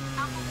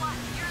 1,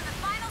 you're in the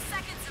final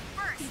seconds of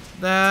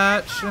burst.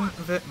 That shouldn't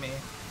have hit me.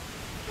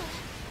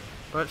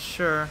 But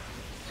sure.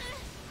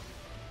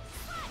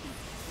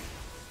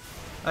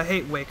 I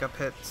hate wake-up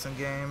hits in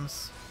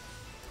games.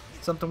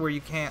 Something where you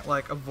can't,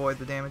 like, avoid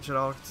the damage at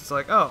all. It's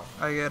like, oh,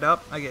 I get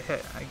up, I get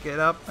hit. I get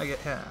up, I get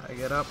hit. I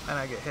get up, and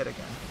I get hit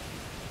again.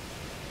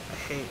 I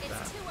hate It's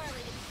that. too early to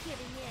be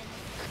giving in.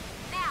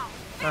 Now,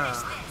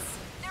 finish Ah. this.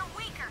 They're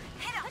weaker.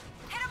 Hit him.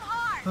 Hit him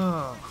hard.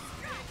 Oh,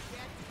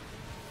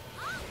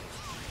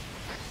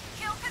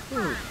 Kill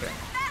confirmed. okay.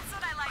 That's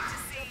what I like to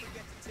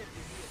see.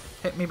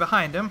 Hit me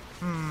behind him.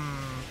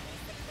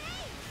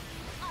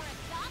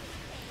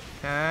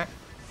 Okay.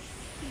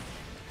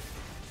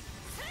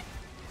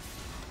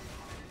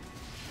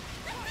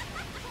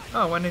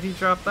 Oh, when did he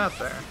drop that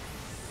there?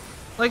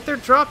 Like, they're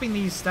dropping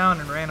these down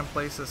in random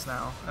places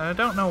now, and I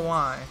don't know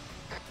why.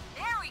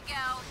 There we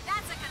go.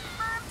 That's a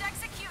confirmed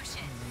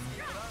execution.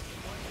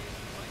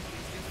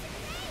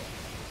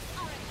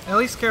 At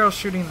least Carol's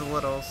shooting the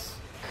littles.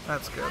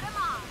 That's good. Cut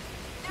him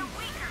off. They're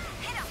weaker.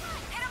 Hit him.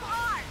 Hit him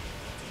hard.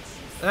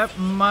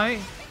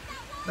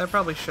 That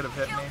probably should have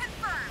hit Kill me.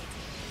 confirmed.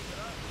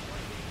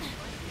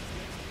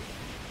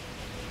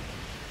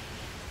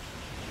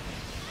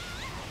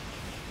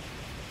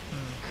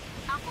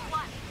 Alpha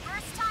 1,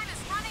 first time is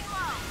running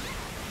low.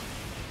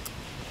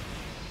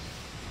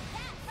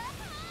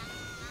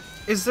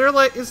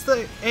 is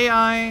the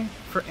AI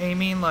for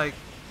aiming like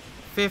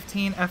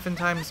 15 effing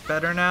times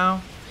better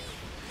now?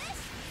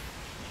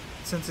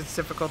 Since it's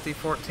difficulty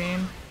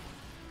 14?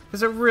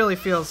 Because it really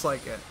feels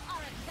like it.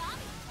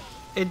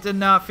 It did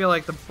not feel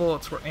like the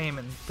bullets were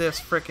aiming this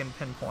frickin'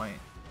 pinpoint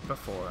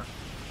before.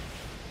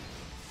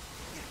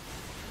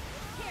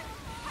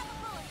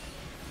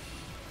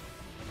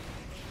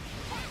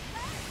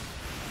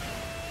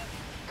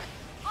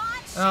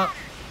 Oh,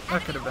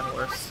 that could have been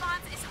worse.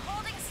 Response is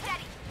holding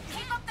steady.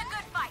 Keep up the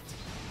good fight.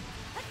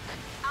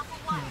 Alpha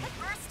 1,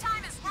 burst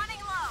time is running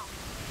low.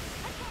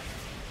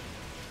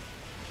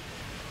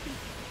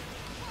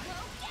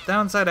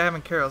 Downside of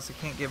having Carol is he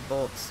can't give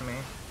bullets to me,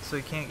 so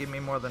he can't give me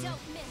more than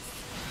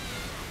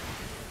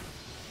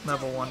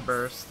level 1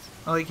 burst.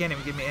 Oh, he can't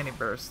even give me any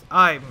burst.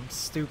 I'm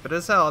stupid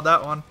as hell at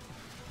that one.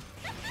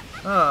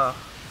 Oh,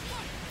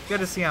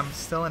 good to see I'm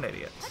still an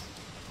idiot.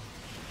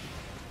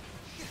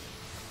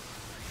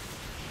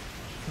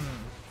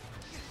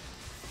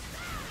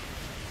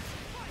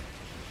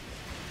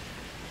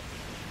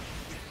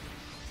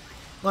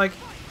 Like,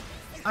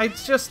 I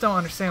just don't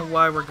understand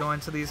why we're going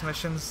to these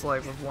missions,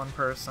 like, with one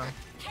person.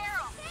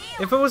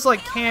 If it was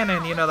like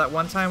Cannon, you know, that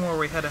one time where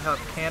we had to help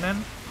Cannon?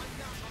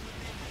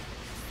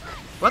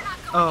 What?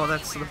 Oh,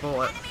 that's the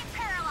bullet.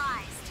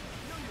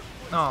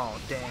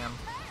 Oh, damn.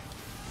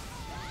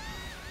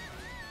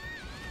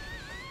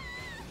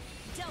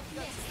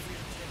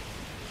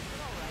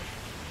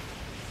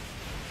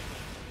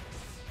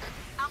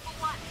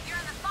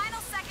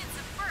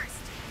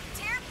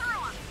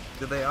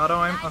 Did they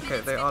auto-aim? Okay,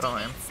 they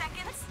auto-aim.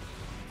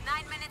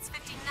 9 minutes,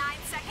 59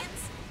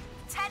 seconds.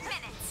 10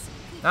 minutes.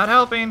 Not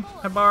helping,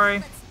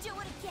 Hibari.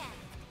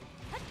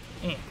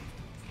 Eh.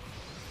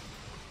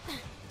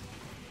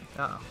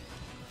 Uh-oh.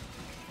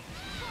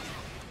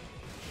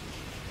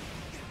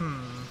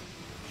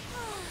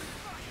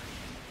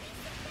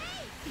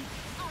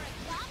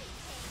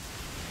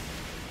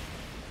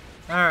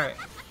 Alright.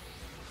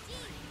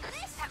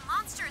 That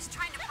monster is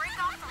trying to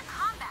break off from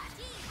combat.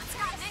 Let's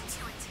get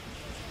into it.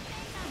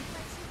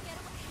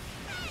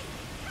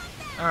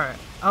 Alright.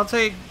 I'll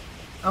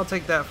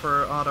take that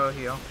for auto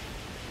heal.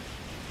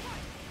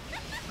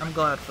 I'm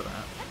glad for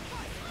that.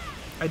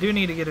 I do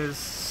need to get his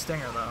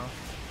stinger though.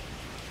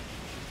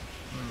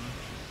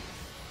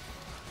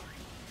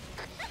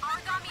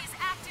 Origami is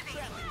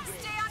activated.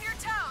 Stay on your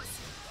toes.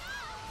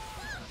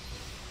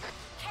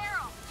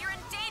 Carol, you're in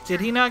danger. Did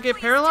he not get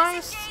Please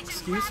paralyzed? disengage and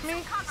Excuse grab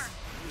me? some cover.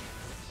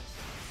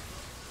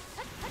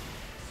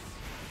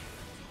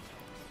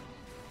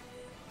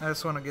 I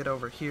just want to get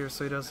over here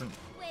so he doesn't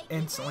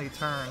instantly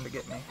turn to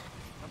get me.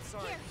 I'm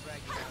sorry to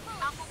drag you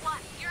down. Alpha 1,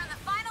 you're in the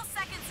final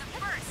seconds of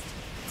burst.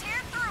 Tear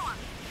through him.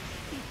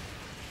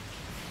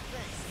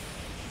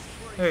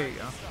 There you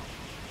go.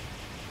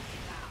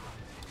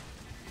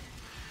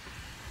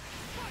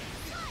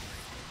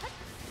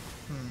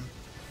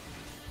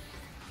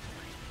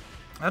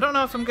 I don't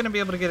know if I'm going to be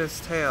able to get his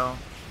tail.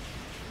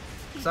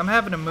 Because I'm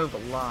having to move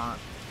a lot.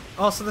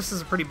 Also, this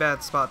is a pretty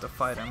bad spot to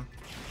fight him.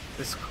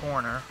 This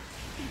corner.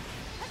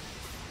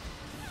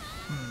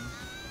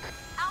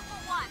 Alpha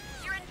 1,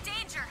 you're in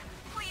danger.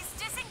 Please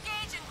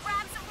disengage and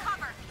grab some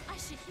cover. I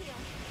should heal.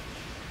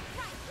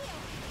 Right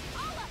here.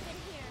 All up in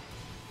here.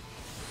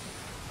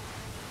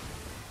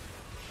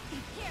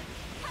 Here,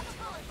 have a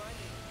bullet.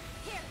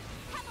 Here,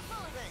 have a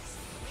bullet.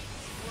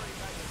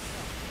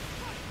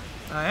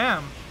 I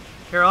am.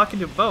 Here, I can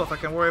do both. I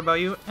can worry about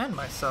you and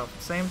myself at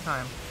the same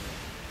time.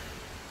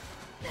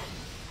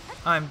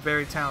 I'm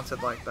very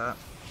talented like that.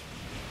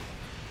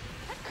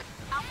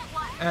 Alpha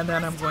 1, And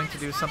then I'm going to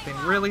do something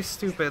really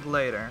stupid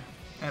later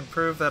and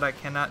prove that I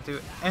cannot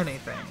do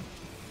anything.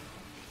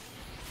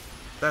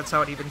 That's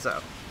how it evens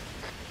out.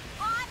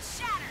 bond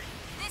shattered.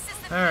 This is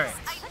the Alright.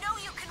 pace. I know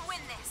you can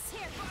win this.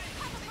 Here,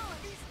 have a bullet.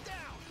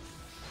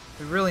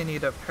 We really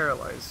need to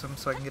paralyze him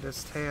so I can get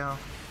his tail.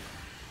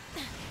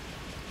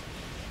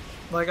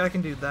 Like, I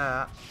can do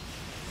that.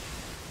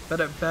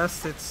 But at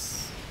best,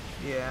 it's...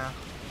 yeah.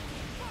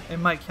 It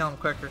might kill him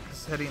quicker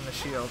because hitting the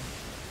shield.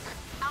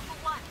 Alpha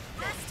 1,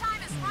 burst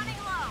time is running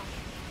low.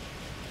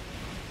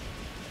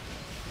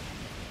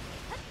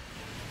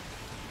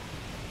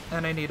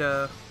 And I need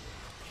to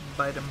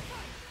bite him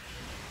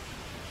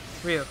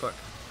real quick.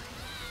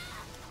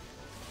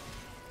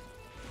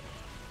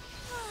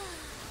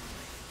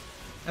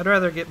 I'd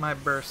rather get my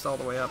burst all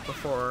the way up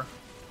before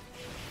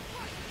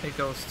it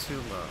goes too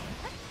low.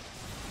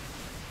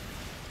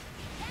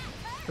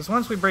 Because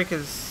once we break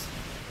his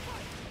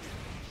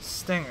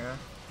stinger...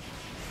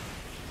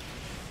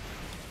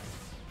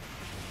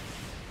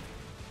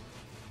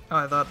 Oh,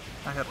 I thought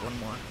I had one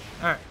more.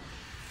 Alright.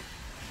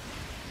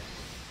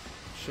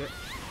 Shit.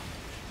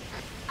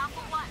 Alpha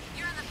 1,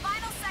 you're in the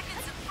final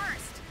seconds of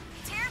burst.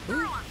 Tear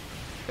through him.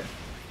 Okay.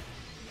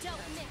 Don't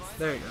miss.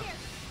 There you go. Here,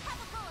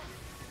 have a bullet.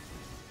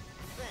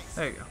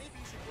 There you go.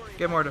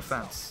 Get more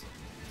defense.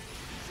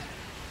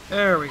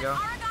 There we go.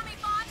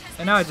 Origami bond has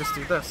And now I been just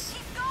do shattered. this.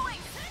 Keep going.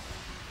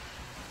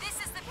 This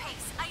is the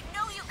pace. I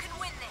know you can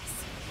win this.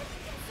 Have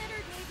you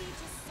considered maybe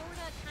just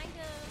sorta,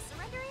 kinda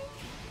surrendering?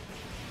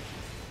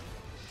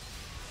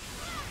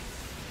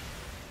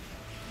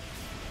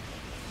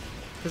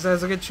 Because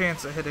there's a good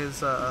chance to hit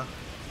his Alpha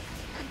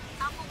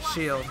One,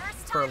 shield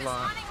first for a time is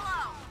lot. running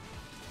low.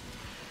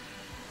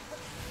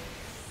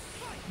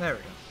 There we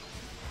go.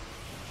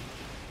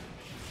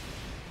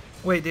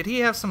 Wait, did he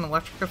have some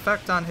electric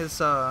effect on his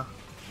jump?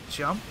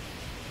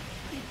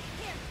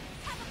 Here,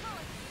 have a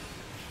bullet.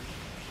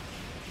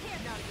 Here,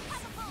 Now you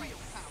have a have bullet. real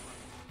power.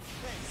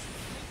 Thanks.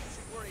 You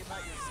should worry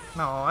about yourself.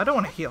 No, I don't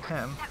want to heal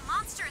him. That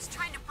monster is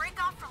trying to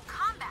break off from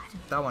combat.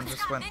 That one We've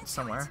just gotten went into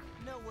somewhere.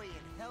 No way in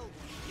hell will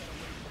you get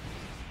away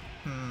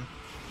from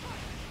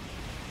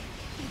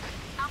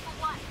Alpha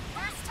One,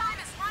 first time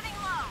is running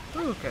low.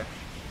 Ooh, okay.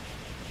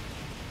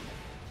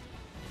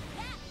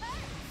 That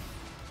hurt.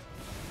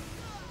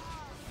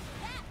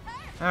 That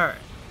hurt.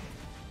 Alright.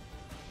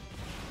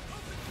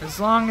 As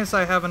long as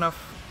I have enough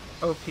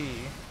OP.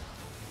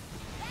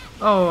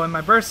 Oh, and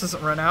my burst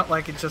doesn't run out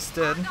like it just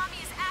did.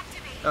 Origami is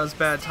activated. That was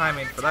bad Stay on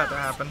timing your for that to toes.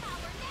 happen. Power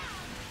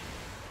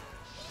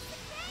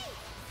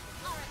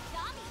now.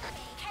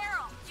 Origami.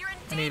 Carol, you're in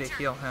I need to danger.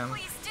 heal him.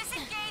 Please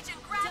disengage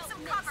and grab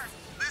some cover.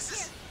 This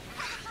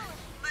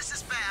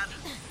is bad.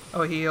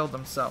 Oh, he healed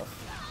himself.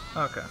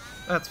 Okay,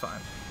 that's fine.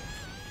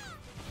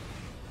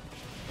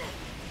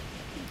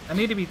 I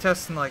need to be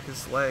testing like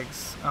his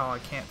legs. Oh, I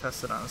can't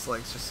test it on his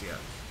legs just yet.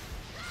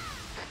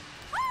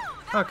 Woo,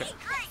 that Okay. was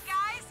great,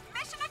 guys.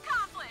 Mission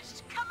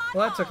accomplished. Come on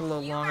Well, that took a home.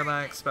 little You longer than I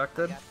earned it.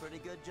 expected. Got pretty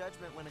good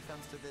judgment when it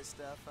comes to this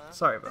stuff, huh?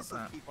 Sorry about This'll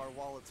that. keep our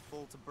wallets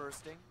full to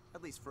bursting,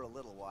 at least for a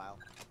little while.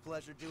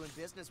 Pleasure doing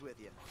business with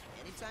you.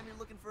 Anytime you're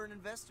looking for an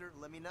investor,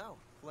 let me know.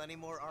 Plenty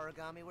more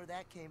origami where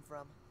that came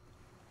from.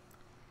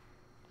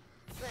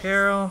 Thanks.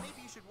 Carol,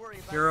 Maybe you should worry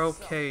about you're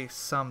yourself. okay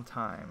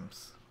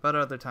sometimes. But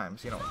other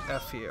times, you know,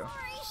 F you.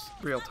 Just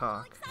real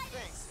talk.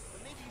 Thanks.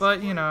 But maybe you But,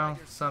 should you worry know, about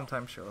yourself.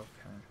 sometimes you're okay.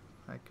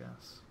 I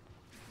guess.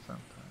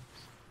 Sometimes.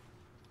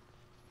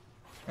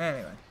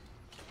 Anyway.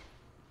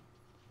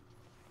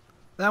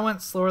 That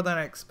went slower than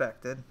I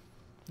expected.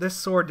 This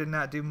sword did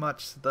not do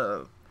much to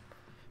the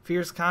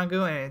Fierce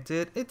Kongu, and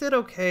it did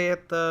okay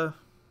at the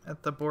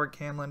Borg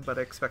Camlin, but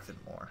I expected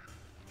more.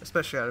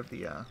 Especially out of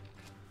the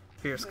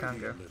Fierce Maybe a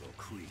Kongu. little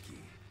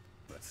creaky,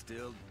 but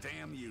still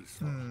damn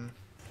useful.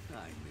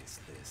 I miss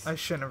this. I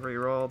shouldn't have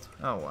re-rolled.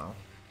 Oh well.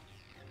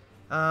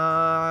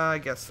 I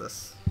guess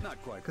this.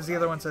 Not quite. Because what the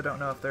other I ones I don't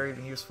know if they're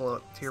even useful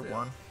at tier Still.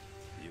 1.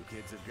 You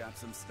kids have got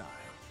some style.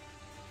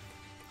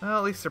 Well,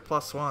 at least they're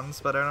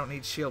 +1s, but I don't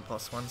need shield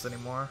 +1s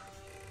anymore.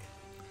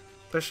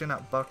 Especially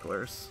not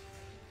bucklers.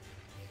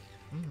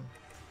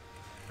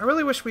 I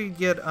really wish we'd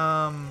get,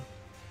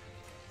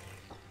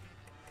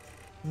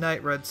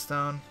 Knight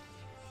Redstone.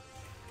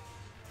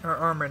 Or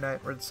Armor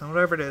Knight Redstone,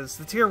 whatever it is.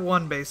 The tier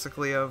 1,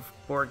 basically, of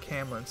Borg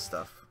Camlin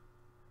stuff.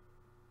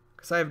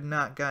 Because I have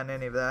not gotten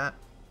any of that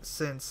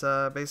since,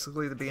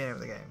 basically the beginning of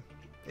the game.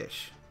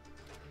 Ish.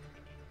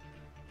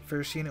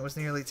 First unit was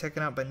nearly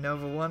taken out by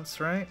Nova once,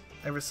 right?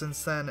 Ever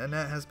since then,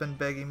 Annette has been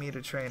begging me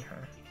to train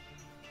her.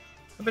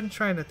 I've been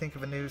trying to think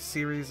of a new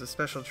series of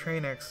special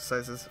training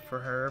exercises for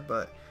her,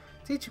 but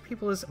teaching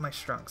people isn't my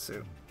strong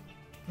suit.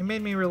 It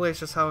made me realize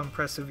just how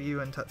impressive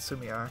you and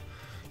Tatsumi are.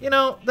 You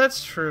know,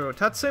 that's true.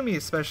 Tatsumi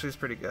especially is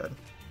pretty good.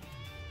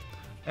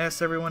 I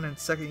asked everyone in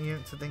 2nd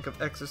unit to think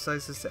of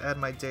exercises to add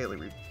my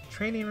daily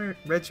training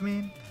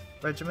regimen.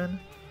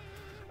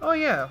 Oh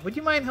yeah, would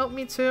you mind helping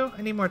me too?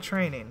 I need more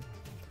training.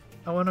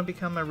 I want to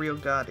become a real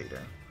God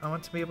Eater. I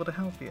want to be able to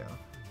help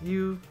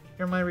you.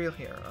 You're my real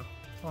hero.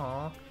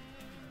 Aw.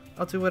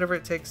 I'll do whatever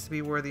it takes to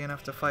be worthy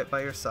enough to fight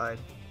by your side.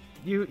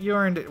 You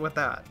earned it with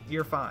that.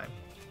 You're fine.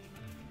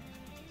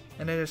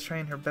 And it is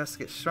trying her best to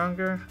get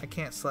stronger. I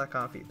can't slack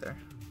off either.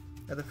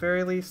 At the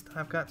very least,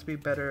 I've got to be a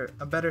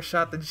better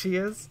shot than she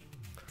is.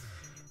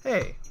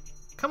 Hey,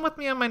 come with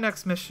me on my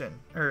next mission,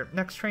 or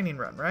next training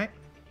run, right?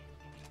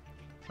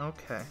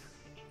 Okay.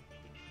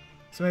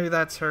 So maybe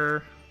that's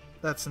the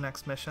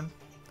next mission.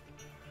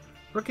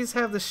 Rookies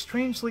have this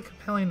strangely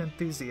compelling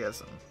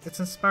enthusiasm. It's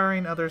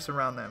inspiring others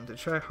around them to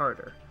try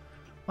harder.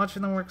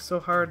 Watching them work so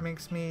hard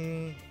makes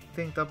me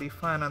think they'll be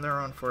fine on their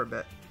own for a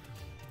bit.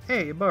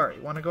 Hey, Bari,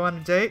 wanna go on a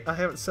date? I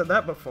haven't said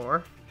that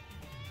before.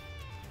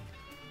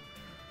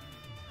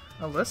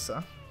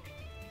 Alyssa.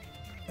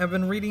 I've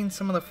been reading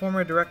some of the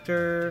former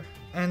director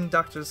and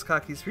Dr.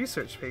 Sakaki's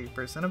research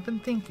papers, and I've been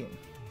thinking,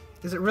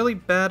 is it really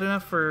bad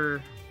enough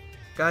for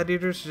God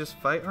Eaters to just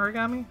fight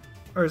origami?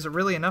 Or is it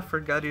really enough for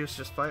God Eaters to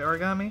just fight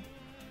origami?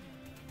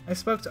 I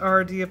spoke to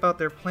RD about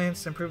their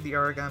plans to improve the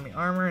origami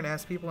armor and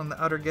asked people in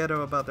the outer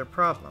ghetto about their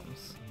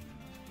problems.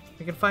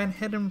 We can find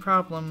hidden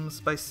problems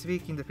by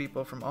speaking to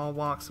people from all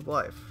walks of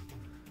life.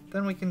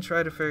 Then we can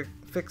try to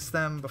fix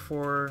them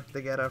before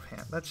they get out of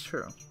hand. That's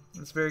true.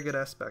 It's a very good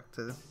aspect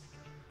to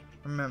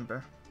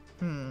remember.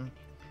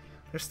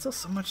 There's still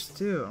so much to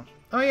do.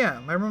 Oh yeah,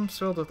 my room's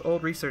filled with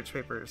old research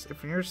papers.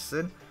 If you're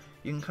interested,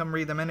 you can come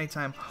read them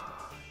anytime.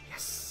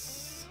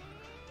 Yes!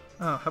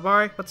 Oh,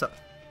 Habari, what's up?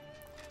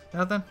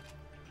 Nothing?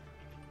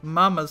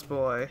 Mama's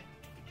boy.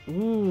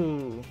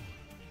 Ooh.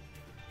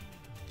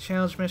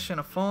 Challenge mission,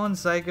 a fallen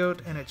zygote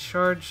and a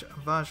charged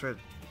Vajra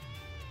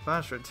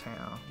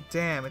Town.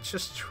 Damn, it's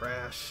just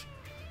trash.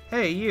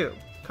 Hey, you,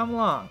 come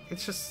along.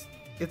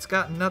 It's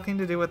got nothing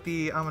to do with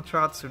the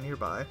Amaterasu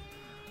nearby.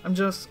 I'm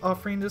just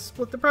offering to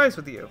split the prize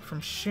with you,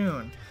 from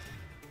Shun.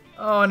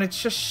 Oh, and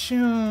it's just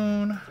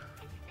Shun.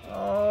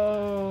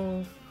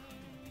 Oh.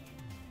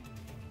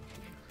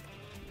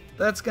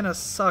 That's gonna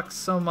suck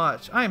so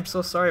much. I am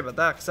so sorry about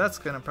that, because that's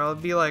gonna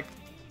probably be like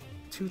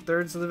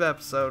 2/3 of the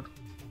episode.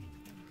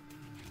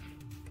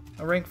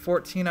 A rank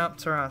 14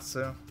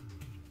 Amaterasu.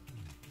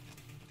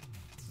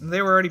 And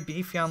they were already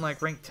beefy on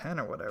like rank 10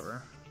 or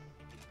whatever.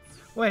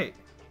 Wait,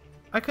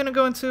 I couldn't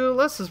go into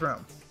Les's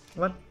room.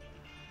 What?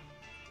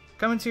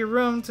 Come into your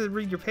room to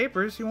read your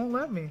papers, you won't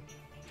let me.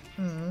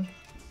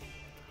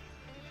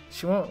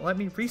 She won't let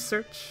me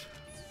research.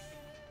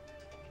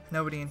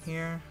 Nobody in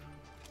here.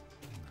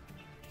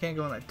 Can't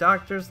go in the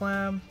doctor's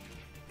lab.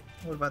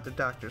 What about the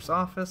doctor's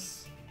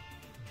office?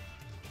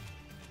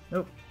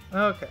 Nope.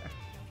 Okay.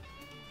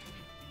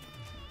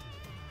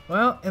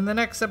 Well, in the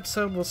next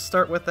episode we'll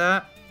start with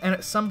that. And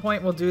at some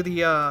point we'll do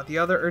the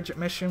other urgent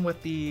mission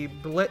with the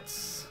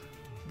Blitz.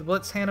 The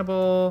Blitz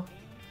Hannibal.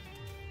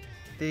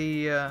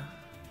 The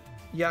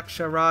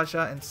Yaksha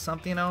Raja and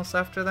something else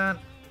after that.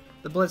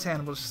 The Blitz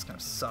Hannibal is just gonna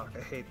suck.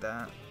 I hate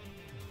that.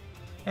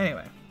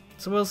 Anyway,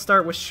 so we'll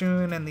start with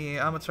Shun and the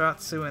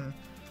Amaterasu, and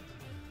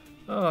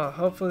oh,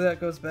 hopefully that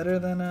goes better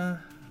than I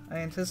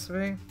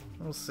anticipate.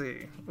 We'll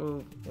see.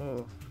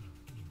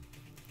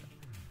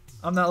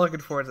 I'm not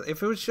looking forward to it.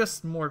 If it was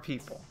just more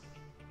people,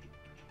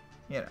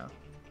 you know,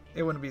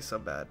 it wouldn't be so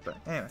bad. But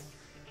anyway,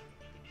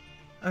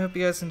 I hope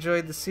you guys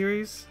enjoyed the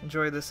series,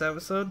 enjoyed this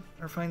episode,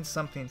 or find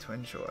something to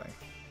enjoy.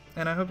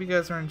 And I hope you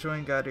guys are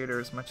enjoying God Eater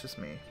as much as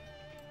me.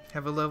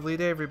 Have a lovely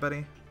day,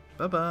 everybody.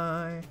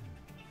 Bye-bye.